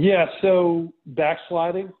 Yeah, so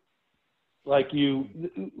backsliding, the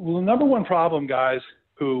number one problem, guys,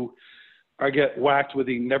 who get whacked with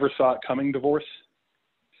the never saw it coming divorce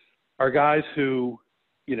are guys who,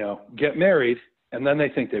 get married and then they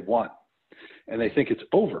think they've won and they think it's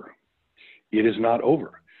over. It is not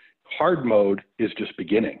over. Hard mode is just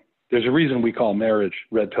beginning. There's a reason we call marriage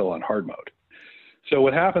red pill on hard mode. So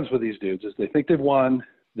what happens with these dudes is they think they've won.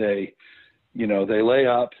 They lay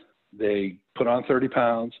up, they put on 30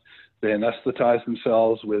 pounds, they anesthetize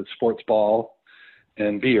themselves with sports ball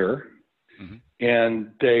and beer,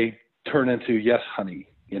 and they turn into, yes, honey,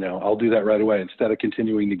 I'll do that right away, instead of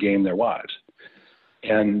continuing to game their wives.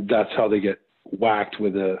 And that's how they get whacked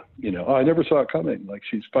with oh, I never saw it coming. Like,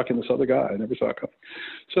 she's fucking this other guy. I never saw it coming.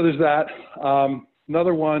 So there's that.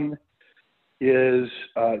 Another one is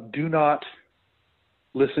do not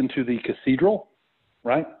listen to the cathedral,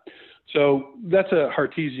 right? So that's a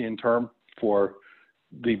Hartesian term for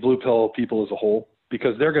the blue pill people as a whole,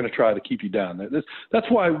 because they're going to try to keep you down. That's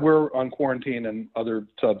why we're on quarantine and other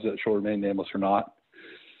subs that shall remain nameless are not,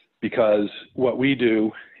 because what we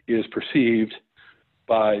do is perceived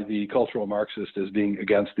by the cultural Marxist as being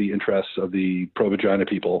against the interests of the pro-vagina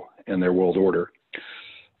people and their world order.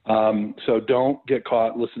 So don't get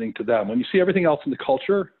caught listening to them. When you see everything else in the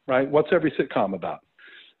culture, right, what's every sitcom about?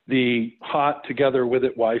 The hot together with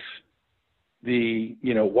it wife, the,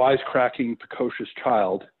 wisecracking, precocious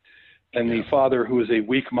child, and the father who is a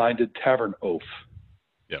weak-minded tavern oaf.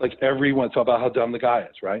 Yep. Like, everyone's about how dumb the guy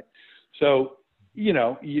is, right? So,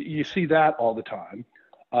 you see that all the time.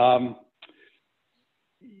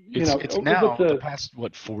 It's now the past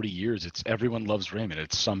 40 years. It's Everyone Loves Raymond.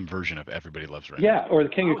 It's some version of Everybody Loves Raymond. Yeah, or the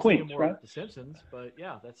King of Queens, right? The Simpsons, but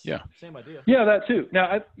that's same idea. Yeah, that too.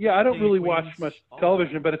 Now, I don't really watch much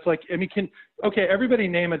television, but it's like, everybody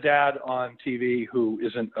name a dad on TV who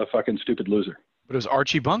isn't a fucking stupid loser. But it was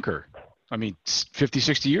Archie Bunker. 50,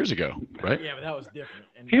 60 years ago, right? Yeah, but that was different.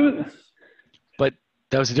 And but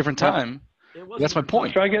that was a different time. That's my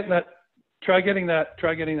point. Try getting that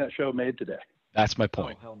show made today. That's my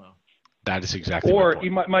point. Oh, hell no. That is exactly. Or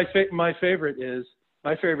my point. my favorite is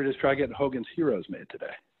try getting Hogan's Heroes made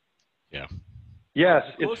today. Yeah. Yes,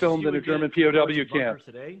 it's filmed in a German POW camp.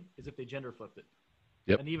 Today is if they gender flipped it.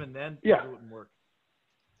 Yep. And even then, it wouldn't work.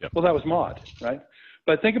 Yep. Well, that was mod, right?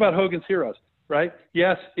 But think about Hogan's Heroes, right?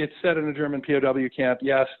 Yes, it's set in a German POW camp.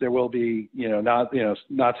 Yes, there will be,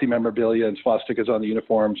 Nazi memorabilia and swastikas on the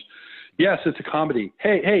uniforms. Yes, it's a comedy.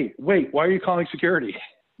 Hey, wait, why are you calling security?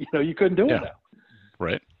 You couldn't do it now.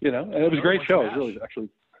 Right. And it was a great show. It was really, actually.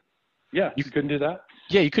 Yeah, you couldn't do that.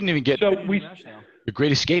 Yeah, you couldn't even get The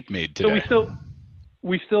Great Escape made today. So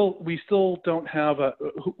we still don't have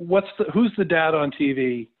who's the dad on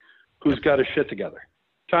TV who's got his shit together?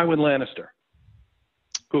 Tywin Lannister,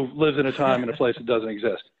 who lives in a time and a place that doesn't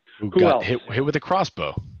exist. Who got hit with a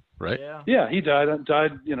crossbow, right? Yeah, he died,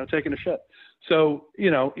 taking a shit. So,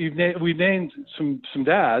 we've named some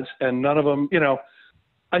dads, and none of them,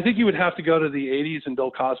 I think you would have to go to the 80s and Bill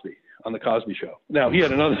Cosby on The Cosby Show. Now, he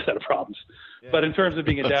had another set of problems. Yeah. But in terms of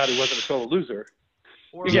being a dad who wasn't a total loser,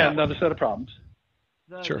 he had another set of problems.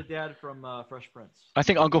 The dad from Fresh Prince. I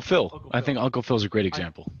think Uncle Phil. I think Uncle Phil's a great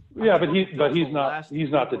example. But he's not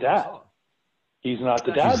the dad. He's not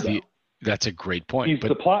the dad. That's a great point. He's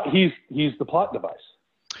the plot. He's the plot device.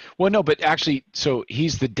 Well, no, but actually, so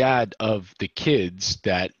he's the dad of the kids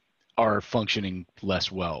that are functioning less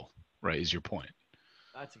well, right? Is your point?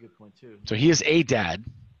 That's a good point too. So he is a dad,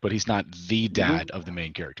 but he's not the dad of the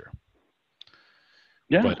main character.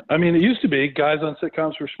 Yeah, but, it used to be guys on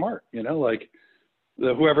sitcoms were smart.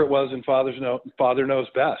 Whoever it was in Father Knows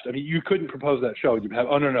Best. You couldn't propose that show. You'd have,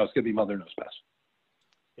 oh no, it's gonna be Mother Knows Best.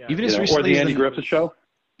 Yeah. Even as recently or the Andy Griffith Show.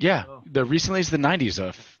 Yeah, the recently as the '90s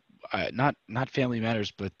of not Family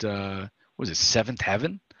Matters, but what was it, Seventh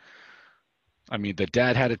Heaven? The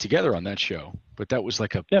dad had it together on that show, but that was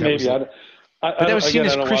like a maybe. But that was seen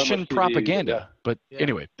as Christian propaganda. But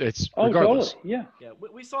anyway, it's regardless. Totally. Yeah. Yeah,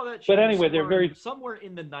 we saw that show. But anyway, they're somewhere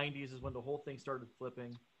in the 90s is when the whole thing started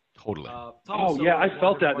flipping. Totally. I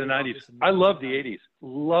felt that in the 90s. I love the 80s.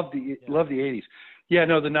 Love the 80s. Yeah,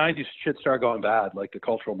 no, the 90s shit started going bad. Like the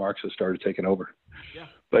cultural Marxists started taking over. Yeah.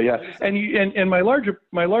 But yeah, and my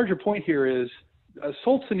larger point here is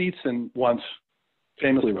Solzhenitsyn once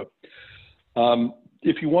famously wrote,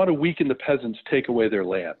 if you want to weaken the peasants, take away their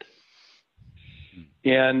land.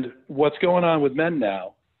 And what's going on with men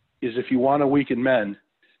now is if you want to weaken men,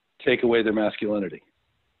 take away their masculinity.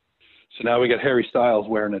 So now we got Harry Styles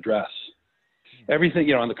wearing a dress.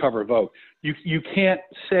 Everything, on the cover of Vogue. You can't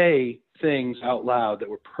say things out loud that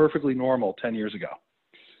were perfectly normal 10 years ago.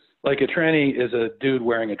 like a tranny is a dude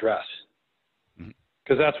wearing a dress,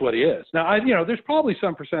 because that's what he is. Now, there's probably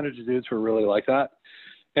some percentage of dudes who are really like that,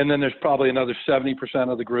 and then there's probably another 70%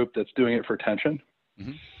 of the group that's doing it for attention.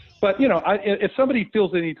 Mm-hmm. But if somebody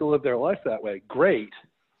feels they need to live their life that way, great.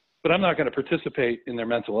 But I'm not going to participate in their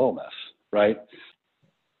mental illness, right?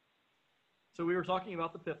 So we were talking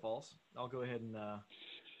about the pitfalls. I'll go ahead and.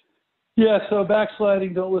 Yeah, so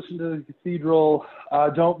backsliding, don't listen to the cathedral,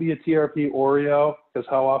 don't be a TRP Oreo, because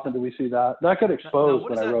how often do we see that? That got exposed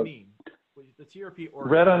when I wrote. What does that mean? The TRP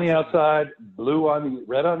Oreo. Red on the outside,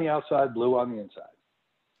 red on the outside, blue on the inside.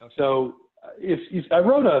 Okay. So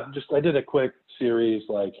I did a quick series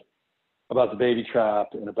about the baby trap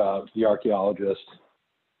and about the archaeologist.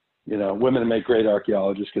 Women make great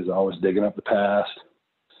archaeologists because they're always digging up the past.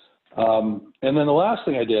 And then the last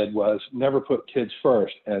thing I did was never put kids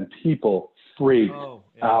first, and people freaked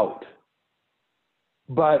out.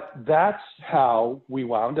 But that's how we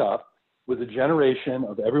wound up with a generation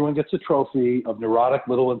of everyone gets a trophy of neurotic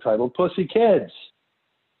little entitled pussy kids.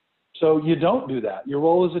 So you don't do that. Your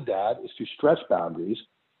role as a dad is to stretch boundaries,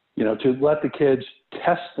 to let the kids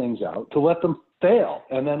test things out, to let them fail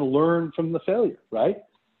and then learn from the failure, right?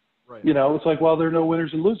 Right. It's like, well, there are no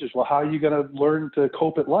winners and losers. Well, how are you going to learn to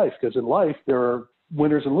cope at life? Because in life, there are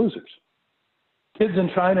winners and losers. Kids in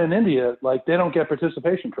China and India, they don't get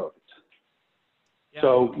participation trophies. Yeah,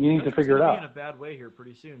 so you need to figure it out. In a bad way here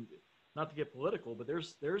pretty soon. Not to get political, but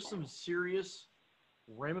there's some serious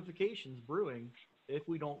ramifications brewing if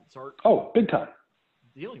we don't start. Oh, big time.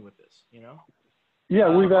 Dealing with this, Yeah,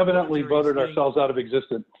 we've evidently voted ourselves out of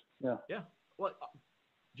existence. Yeah. Yeah. Well,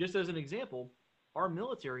 just as an example, our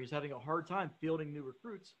military is having a hard time fielding new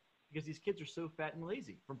recruits because these kids are so fat and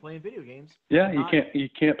lazy from playing video games. Yeah, you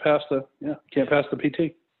can't pass the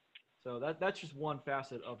PT. So that's just one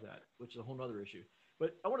facet of that, which is a whole other issue.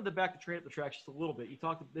 But I wanted to back the train up the tracks just a little bit. You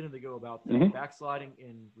talked a minute ago about backsliding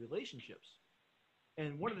in relationships.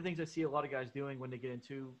 And one of the things I see a lot of guys doing when they get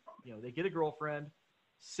into, they get a girlfriend,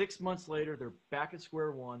 6 months later, they're back at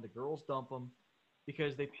square one, the girls dump them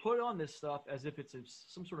because they put on this stuff as if it's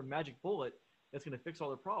some sort of magic bullet that's going to fix all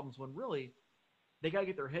their problems, when really they got to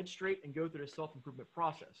get their head straight and go through the self-improvement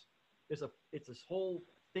process. It's this whole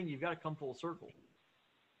thing. You've got to come full circle.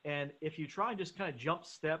 And if you try and just kind of jump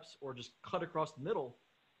steps or just cut across the middle,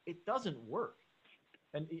 it doesn't work.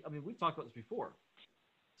 And we've talked about this before.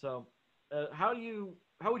 So how would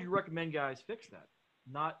you recommend guys fix that?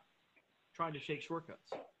 Not trying to take shortcuts.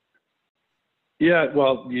 Yeah,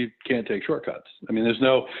 well, you can't take shortcuts. There's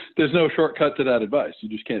no shortcut to that advice.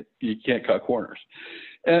 You can't cut corners.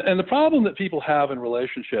 And the problem that people have in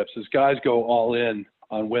relationships is guys go all in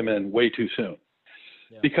on women way too soon.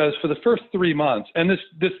 Yeah. Because for the first 3 months, and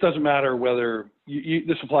this doesn't matter whether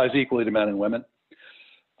this applies equally to men and women.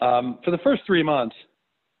 For the first 3 months,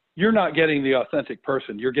 you're not getting the authentic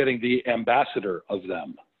person. You're getting the ambassador of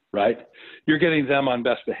them, right? You're getting them on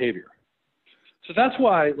best behavior. So that's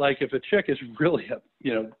why, if a chick is really,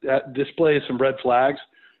 displays some red flags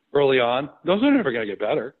early on, those are never going to get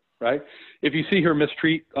better, right? If you see her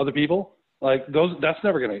mistreat other people, that's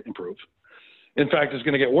never going to improve. In fact, it's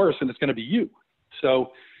going to get worse, and it's going to be you.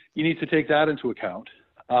 So you need to take that into account.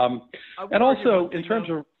 And also, in terms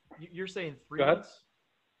of, you're saying 3 months.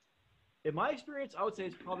 In my experience, I would say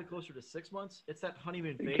it's probably closer to 6 months. It's that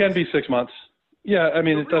honeymoon phase. It can be 6 months. Yeah,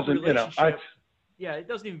 it doesn't, Yeah, it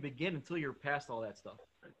doesn't even begin until you're past all that stuff.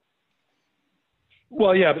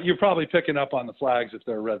 Well, yeah, but you're probably picking up on the flags if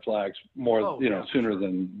they're red flags more, sooner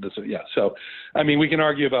than this. Yeah. So, we can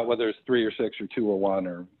argue about whether it's 3 or 6 or 2 or 1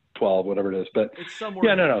 or 12, whatever it is. But it's somewhere.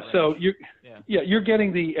 Yeah, no. So you're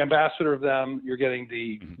getting the ambassador of them. You're getting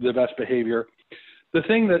the best behavior. The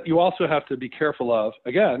thing that you also have to be careful of,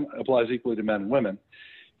 again, applies equally to men and women,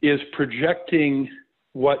 is projecting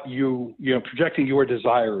projecting your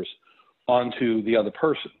desires onto the other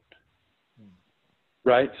person,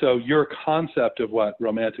 right? So your concept of what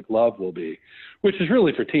romantic love will be, which is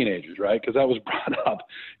really for teenagers, right? Because that was brought up,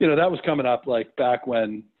 that was coming up back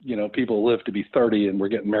when, people lived to be 30 and were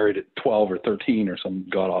getting married at 12 or 13 or some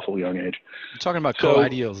god-awful young age. You're talking about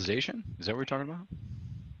co-idealization? Is that what you're talking about?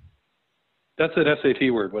 That's an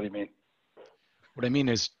SAT word. What do you mean? What I mean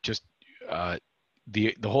is just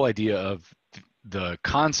the whole idea of the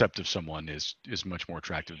concept of someone is much more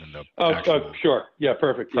attractive than the actual sure. Yeah,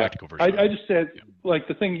 perfect. Practical version. I just said,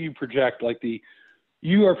 the thing you project,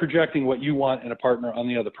 you are projecting what you want in a partner on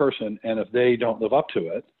the other person, and if they don't live up to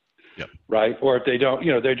it, right? Or if they don't,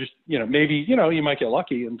 they're just, maybe, you might get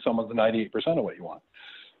lucky and someone's 98% of what you want.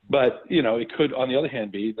 But, it could, on the other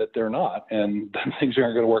hand, be that they're not, and then things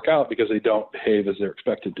aren't going to work out because they don't behave as they're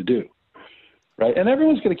expected to do, right? And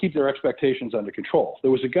everyone's going to keep their expectations under control.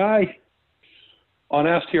 There was a guy on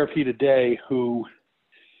AskTRP today who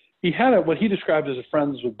he had what he described as a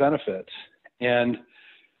friends with benefits, and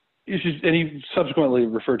he subsequently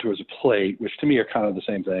referred to as a plate, which to me are kind of the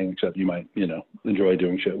same thing, except you might, enjoy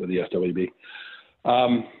doing shit with the SWB.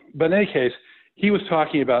 But in any case, he was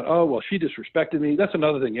talking about, oh, well, she disrespected me. That's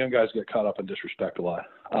another thing. Young guys get caught up in disrespect a lot.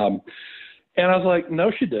 And I was like,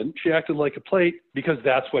 no, she didn't. She acted like a plate because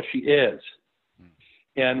that's what she is.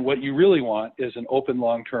 And what you really want is an open,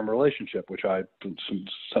 long-term relationship, which I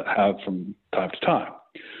have from time to time.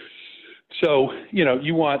 So,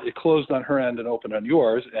 you want it closed on her end and open on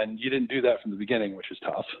yours, and you didn't do that from the beginning, which is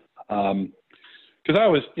tough. Because I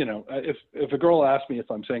was, if a girl asked me if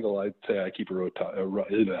I'm single, I'd say I keep a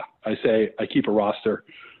roster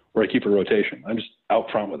or I keep a rotation. I'm just out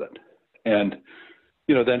front with it. And,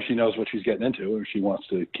 then she knows what she's getting into. If she wants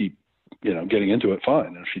to keep, getting into it, fine.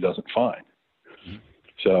 And if she doesn't, fine. Mm-hmm.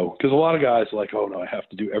 So, because a lot of guys are like, oh, no, I have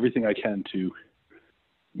to do everything I can to,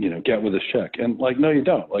 get with this chick. And like, no, you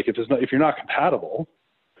don't. Like, if you're not compatible,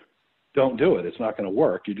 don't do it. It's not going to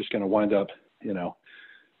work. You're just going to wind up,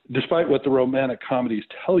 despite what the romantic comedies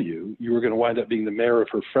tell you, you were going to wind up being the mayor of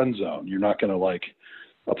her friend zone. You're not going to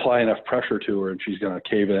apply enough pressure to her, and she's going to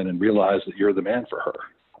cave in and realize that you're the man for her,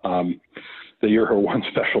 that you're her one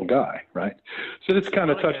special guy, right? So this kind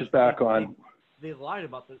of touches back on. They lied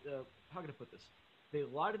about how can I put this? They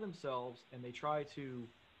lie to themselves, and they try to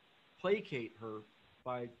placate her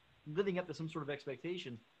by living up to some sort of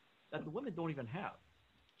expectation that the women don't even have.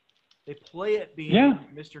 They play it being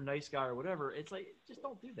Mr. Nice Guy or whatever. It's like, just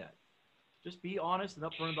don't do that. Just be honest and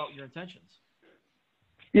upfront about your intentions.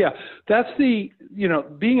 Yeah, that's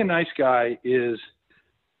being a nice guy is,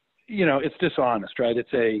 it's dishonest, right?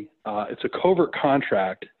 It's a covert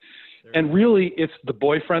contract. And really it's the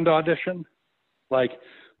boyfriend audition. Like,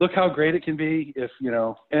 look how great it can be if,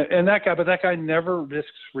 and that guy never risks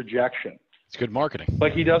rejection. It's good marketing.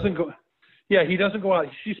 Like he doesn't go out.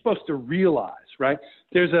 She's supposed to realize, right?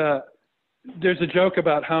 There's a joke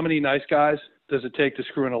about how many nice guys does it take to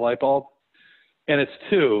screw in a light bulb? And it's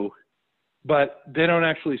 2, but they don't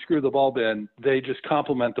actually screw the bulb in. They just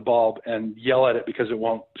compliment the bulb and yell at it because it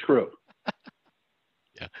won't screw.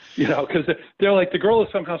 Yeah. Because they're like, the girl is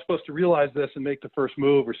somehow supposed to realize this and make the first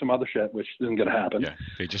move or some other shit, which isn't going to happen. Yeah.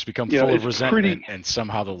 They just become full of resentment and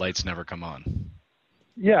somehow the lights never come on.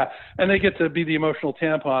 Yeah, and they get to be the emotional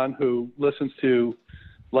tampon who listens to,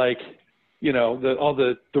 all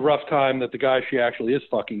the rough time that the guy she actually is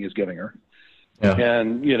fucking is giving her,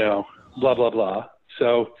 and blah blah blah.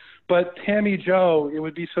 So, but Tammy Joe, it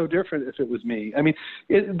would be so different if it was me. I mean,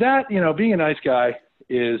 being a nice guy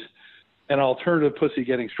is an alternative pussy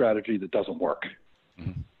getting strategy that doesn't work.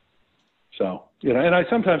 Mm-hmm. So, and I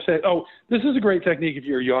sometimes say, oh, this is a great technique if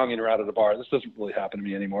you're young and you're out at a bar. This doesn't really happen to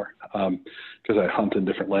me anymore because I hunt in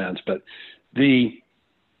different lands. But this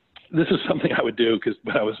is something I would do because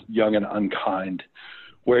when I was young and unkind,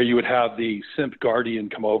 where you would have the simp guardian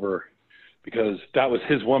come over because that was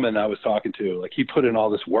his woman I was talking to. Like, he put in all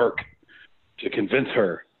this work to convince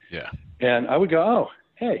her. Yeah. And I would go, oh,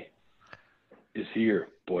 hey, is he your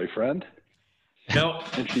boyfriend? No.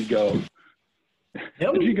 And she'd go,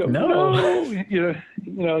 no, and she'd go,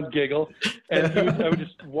 no, giggle. And I would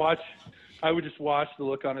just watch the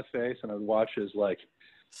look on his face, and I would watch his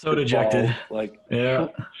so dejected,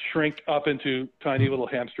 shrink up into tiny little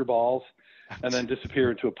hamster balls, and then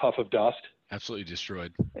disappear into a puff of dust. Absolutely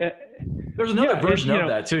destroyed. There's another version of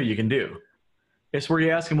that too you can do. It's where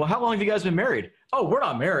you ask him, well, how long have you guys been married? Oh, we're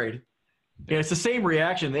not married. Yeah, it's the same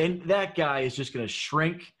reaction. And that guy is just going to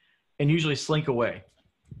shrink and usually slink away.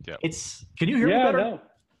 Yeah. Can you hear me better? No.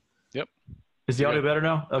 Yep. Is the audio better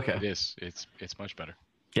now? Okay. It is. It's much better.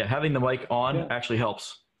 Yeah, having the mic on actually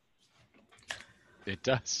helps. It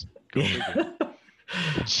does. The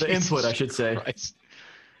input, I should say. Christ.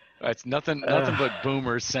 It's nothing but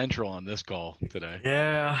boomer central on this call today.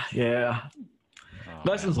 Yeah. Oh,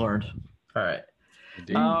 lessons learned. All right.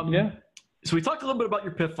 Indeed. So we talked a little bit about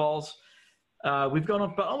your pitfalls. We've gone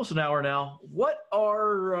up about almost an hour now. What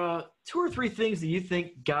are 2 or 3 things that you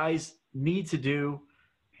think guys need to do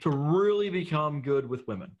to really become good with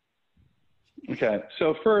women? Okay.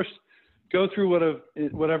 So first, go through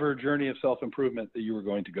whatever journey of self-improvement that you were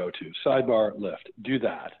going to go to. Sidebar, lift. Do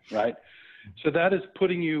that, right? So that is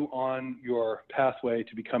putting you on your pathway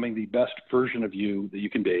to becoming the best version of you that you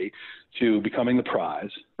can be, to becoming the prize,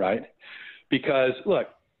 right? Because, look,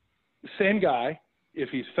 same guy, if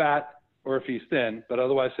he's fat or if he's thin, but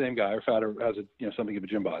otherwise same guy, or fat or has something of a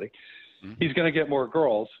gym body, he's going to get more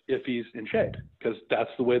girls if he's in shape, because that's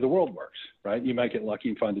the way the world works, right? You might get lucky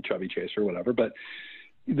and find a chubby chaser or whatever, but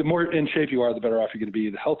the more in shape you are, the better off you're going to be,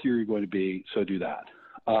 the healthier you're going to be. So do that.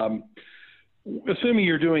 Assuming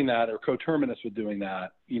you're doing that or coterminous with doing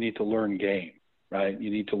that, you need to learn game, right?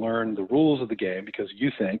 You need to learn the rules of the game because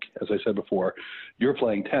you think, as I said before, you're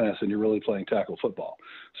playing tennis and you're really playing tackle football.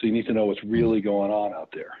 So you need to know what's really going on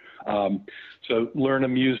out there. So learn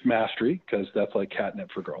amused mastery because that's like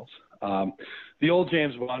catnip for girls. The old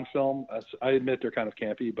James Bond film, I admit they're kind of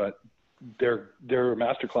campy, but they're a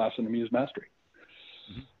masterclass in amused mastery.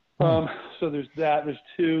 So there's that. There's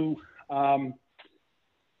two.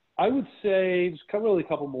 I would say there's really a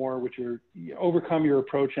couple more, which are overcome your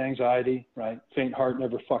approach anxiety, right? Faint heart,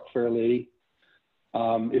 never fuck fair lady.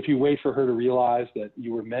 If you wait for her to realize that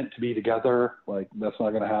you were meant to be together, like that's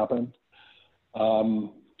not going to happen.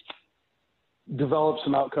 Develop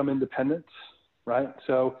some outcome independence, right?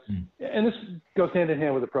 So, and this goes hand in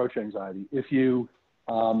hand with approach anxiety. If you,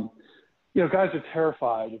 guys are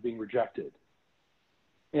terrified of being rejected.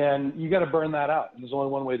 And you got to burn that out. And there's only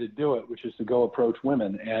one way to do it, which is to go approach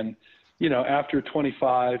women. And, after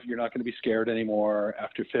 25, you're not going to be scared anymore.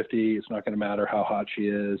 After 50, it's not going to matter how hot she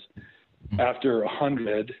is. After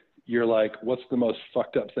 100, you're like, what's the most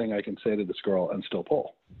fucked up thing I can say to this girl and still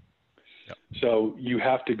pull? Yep. So you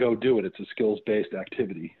have to go do it. It's a skills-based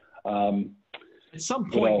activity. At some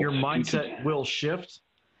point, your mindset will shift.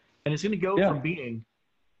 And it's going to go from being,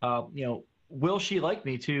 will she like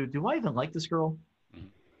me to, do I even like this girl?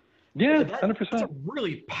 Yeah, 100%. That's a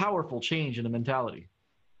really powerful change in the mentality.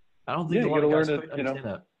 I don't think a lot of guys understand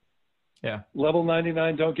that. Yeah. Level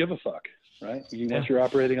 99, don't give a fuck, right? Once you're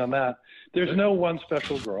operating on that, there's no one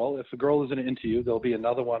special girl. If a girl isn't into you, there'll be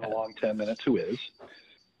another one along 10 minutes who is.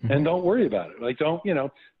 And don't worry about it. Like, don't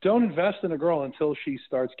invest in a girl until she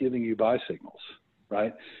starts giving you buy signals,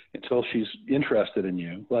 right? Until she's interested in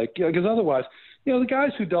you. Like, because otherwise, the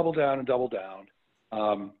guys who double down,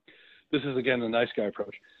 this is, again, the nice guy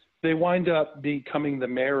approach. They wind up becoming the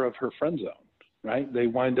mayor of her friend zone, right? They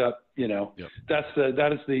wind up, that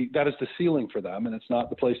is the ceiling for them, and it's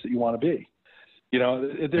not the place that you want to be.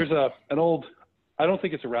 There's an old, I don't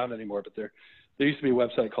think it's around anymore, but there used to be a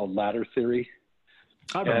website called Ladder Theory,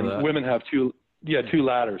 and women have two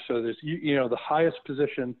ladders. So there's the highest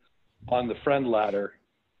position on the friend ladder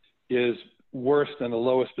is worse than the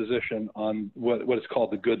lowest position on what is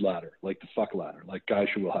called the good ladder, like the fuck ladder, like guys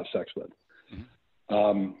you will have sex with.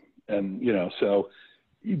 And so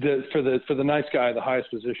for the nice guy, the highest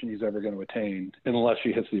position he's ever going to attain, unless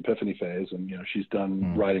she hits the epiphany phase and she's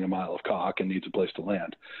done riding a mile of cock and needs a place to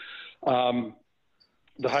land.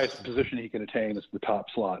 The highest position he can attain is the top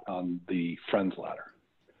slot on the friends ladder.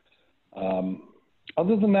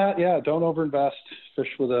 Other than that, don't overinvest.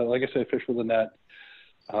 Fish with a net.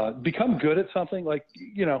 Become good at something. Like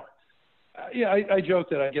I joke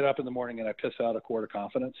that I get up in the morning and I piss out a quart of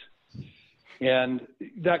confidence. And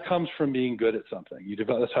that comes from being good at something.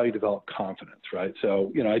 That's how you develop confidence, right?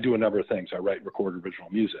 So, I do a number of things. I write, record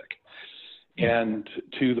original music. And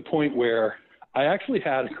to the point where I actually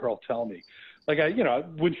had a girl tell me, like,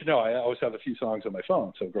 wouldn't you know, I always have a few songs on my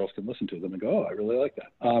phone so girls can listen to them and go, oh, I really like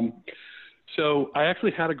that. So I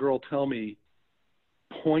actually had a girl tell me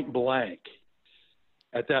point blank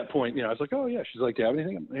at that point, I was like, oh, yeah. She's like, do you have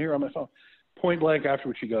anything? I'm here on my phone. Point blank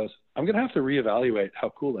afterwards, she goes, I'm going to have to reevaluate how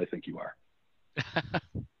cool I think you are.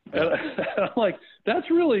 And I'm like, that's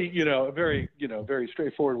really, a very, very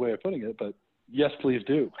straightforward way of putting it, but yes, please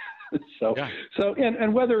do. So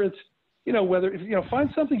whether it's, find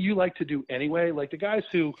something you like to do anyway, like the guys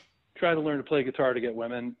who try to learn to play guitar to get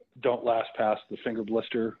women don't last past the finger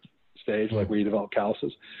blister stage, like where you develop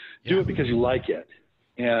calluses. Do it because you like it.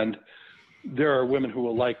 And there are women who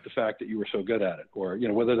will like the fact that you were so good at it, or,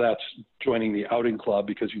 whether that's joining the outing club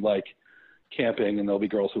because you like camping, and there'll be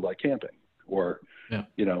girls who like camping. Or,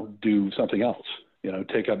 do something else,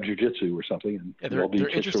 take up jujitsu or something. And they're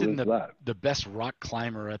interested in the best rock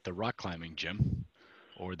climber at the rock climbing gym,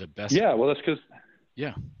 or the best. Yeah, well, that's because.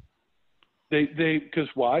 Yeah. Because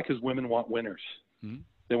why? Because women want winners. Mm-hmm.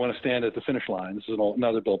 They want to stand at the finish line. This is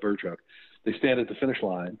another Bill Burr joke. They stand at the finish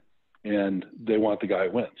line, and they want the guy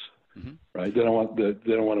who wins, right? They don't want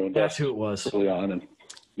to invest. That's who it was early on, and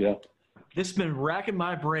This has been racking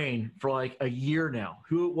my brain for like a year now,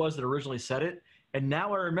 who it was that originally said it. And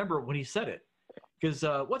now I remember when he said it. Because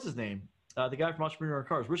what's his name? The guy from Entrepreneur in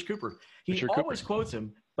Cars, Rich Cooper. He always quotes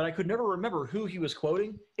him, but I could never remember who he was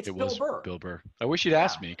quoting. It was Bill Burr. Bill Burr. I wish you'd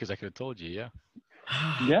asked me because I could have told you,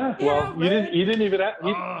 Yeah, well, he didn't even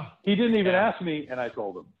ask me, and I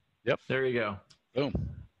told him. Yep. There you go. Boom.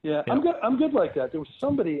 Yeah, I'm good like that. There was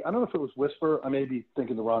somebody, I don't know if it was Whisper, I may be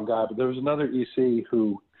thinking the wrong guy, but there was another EC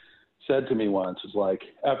who said to me once, is like,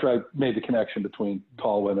 after I made the connection between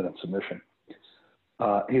tall women and submission,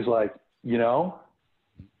 he's like, now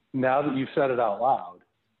that you've said it out loud,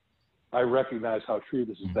 I recognize how true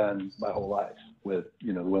this has been my whole life with,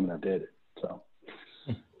 the women I've dated.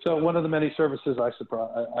 So one of the many services I supply,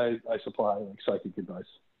 like psychic advice.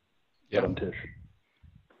 Yeah. Tish.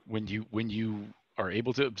 When you are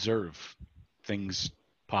able to observe, things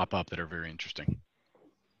pop up that are very interesting.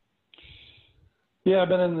 Yeah, I've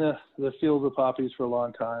been in the field of poppies for a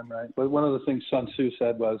long time, right? But one of the things Sun Tzu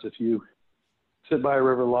said was, if you sit by a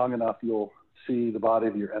river long enough, you'll see the body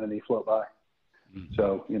of your enemy float by. Mm-hmm.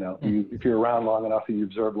 So, if you're around long enough and you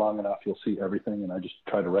observe long enough, you'll see everything. And I just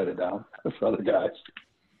try to write it down for other guys.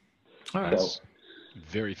 All right. So,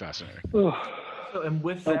 very fascinating. So, and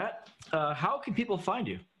with that, how can people find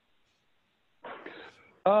you?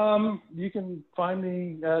 You can find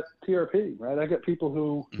me at TRP, right? I get people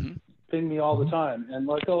who ping me all the time, and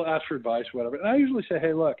they'll ask for advice, whatever. And I usually say,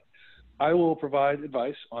 hey, look, I will provide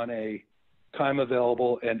advice on a time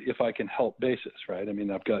available and if I can help basis, right? I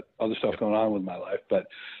mean, I've got other stuff going on with my life, but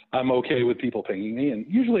I'm okay with people pinging me. And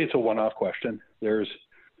usually it's a one-off question. There's,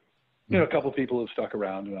 a couple of people who've stuck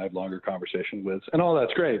around and I have longer conversations with, and all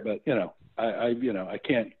that's great. But, I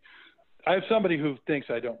can't. I have somebody who thinks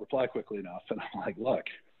I don't reply quickly enough, and I'm like, look,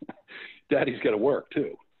 daddy's got to work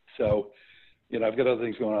too. So, I've got other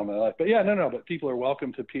things going on in my life. But yeah, but people are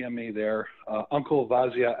welcome to PM me there.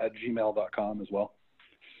 UncleVazia@gmail.com as well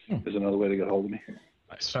is another way to get hold of me.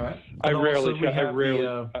 Nice. All right. I rarely. We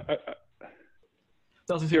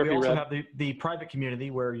also have the private community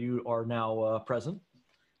where you are now present.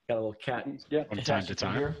 Got a little cat. Yeah. From time to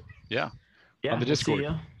time. Here. Yeah. Yeah. On the Discord.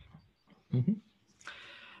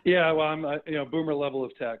 Yeah, well, I'm boomer level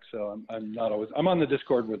of tech, so I'm not always. I'm on the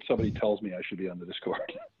Discord when somebody tells me I should be on the Discord.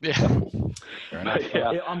 Yeah,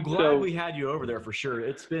 yeah. I'm glad we had you over there for sure.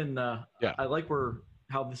 It's been I like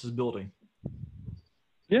how this is building.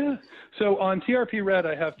 Yeah. So on TRP Red,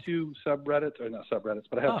 I have two subreddits, or not subreddits,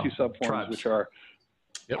 but I have two subforums, tribes. Which are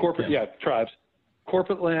corporate, tribes,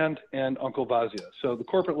 Corporate Land and Uncle Vazia. So the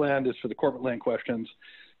Corporate Land is for the corporate land questions.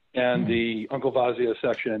 And the Uncle Vazia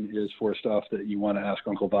section is for stuff that you want to ask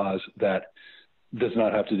Uncle Vaz that does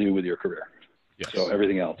not have to do with your career. Yes. So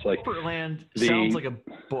everything else, like Corporate Land sounds like a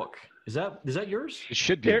book. Is that yours? It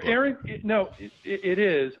should be. Aaron, it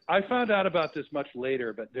is. I found out about this much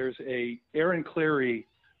later, but there's Aaron Cleary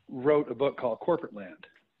wrote a book called Corporate Land.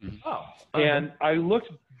 Mm-hmm. Oh. And I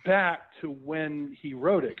looked back to when he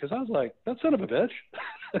wrote it because I was like, that son of a bitch.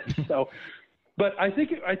 So. But I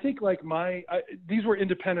think like these were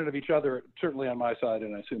independent of each other, certainly on my side,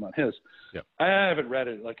 and I assume on his. Yep. I haven't read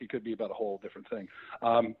it. Like, it could be about a whole different thing.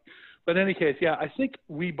 But in any case, yeah, I think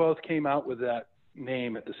we both came out with that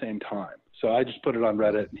name at the same time. So I just put it on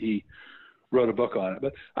Reddit, and he wrote a book on it.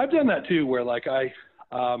 But I've done that too, where like I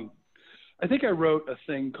think I wrote a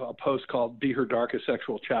post called "Be Her Darkest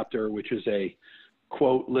Sexual Chapter," which is a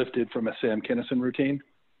quote lifted from a Sam Kinison routine.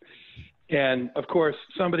 And of course,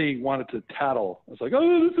 somebody wanted to tattle. I was like,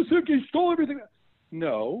 "Oh, this is sick. He stole everything."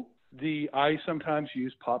 No, I sometimes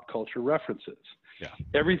use pop culture references. Yeah.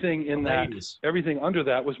 Everything in everything under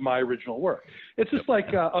that was my original work. It's just like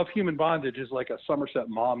Of Human Bondage is like a Somerset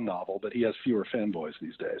Maugham novel, but he has fewer fanboys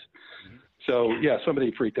these days. Mm-hmm. So yeah,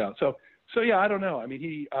 somebody freaked out. So yeah, I don't know. I mean,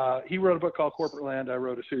 he wrote a book called Corporate Land. I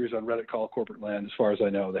wrote a series on Reddit called Corporate Land. As far as I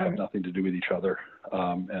know, they have nothing to do with each other.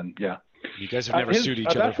 And yeah. You guys have never sued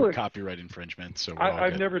each other for copyright infringement, so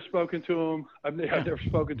I've never spoken to him. I've never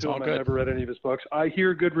spoken to him. I've never read any of his books. I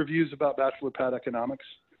hear good reviews about Bachelor Pad Economics.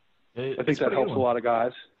 I think that helps a lot of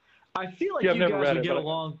guys. I feel like you guys would get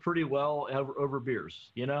along pretty well over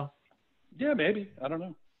beers, Yeah, maybe. I don't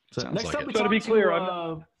know. So next time we talk to be clear,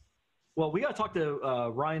 we got to talk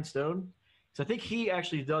to Ryan Stone, because I think he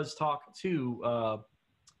actually does talk to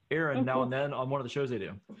Aaron now and then on one of the shows they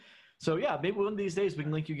do. So yeah, maybe one of these days we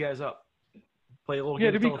can link you guys up. Play a little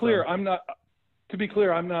game. To be clear, I'm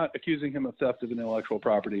not accusing him of theft of intellectual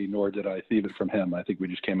property, nor did I thieve it from him. I think we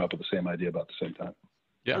just came up with the same idea about the same time.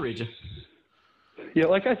 Yeah. I read you. Yeah,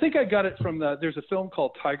 like I think I got it from there's a film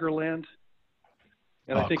called Tigerland.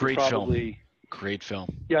 And I think great probably film. Great film.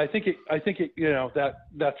 Yeah, I think it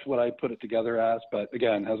that's what I put it together as, but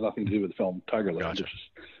again, has nothing to do with the film Tigerland. Gotcha. Just,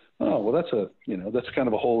 that's that's kind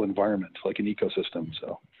of a whole environment, like an ecosystem.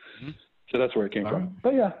 So so that's where it came from.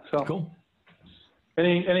 But yeah, so cool.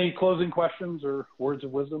 Any closing questions or words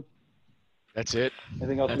of wisdom? That's it.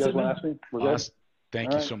 Anything else you guys want to ask me? We're good?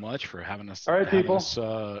 Thank you so much for having us,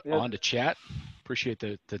 on to chat. Appreciate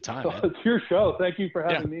the time. Man. It's your show. Thank you for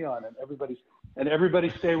having me on, and everybody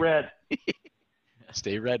stay red.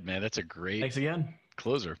 Stay red, man. That's a great Thanks again.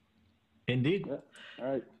 Closer. Indeed. Yeah.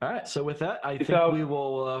 All right. So with that, I think we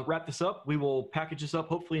will wrap this up. We will package this up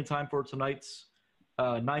hopefully in time for tonight's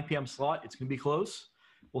 9 p.m. slot. It's going to be close.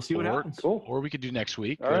 We'll see what happens. Cool. Or we could do next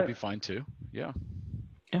week. All That'd right. be fine too. Yeah.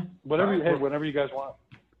 Yeah. Whatever. Right. Hey, whenever you guys want.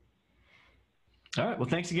 All right. Well,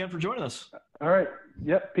 thanks again for joining us. All right.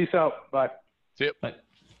 Yep. Peace out. Bye. See you. Bye.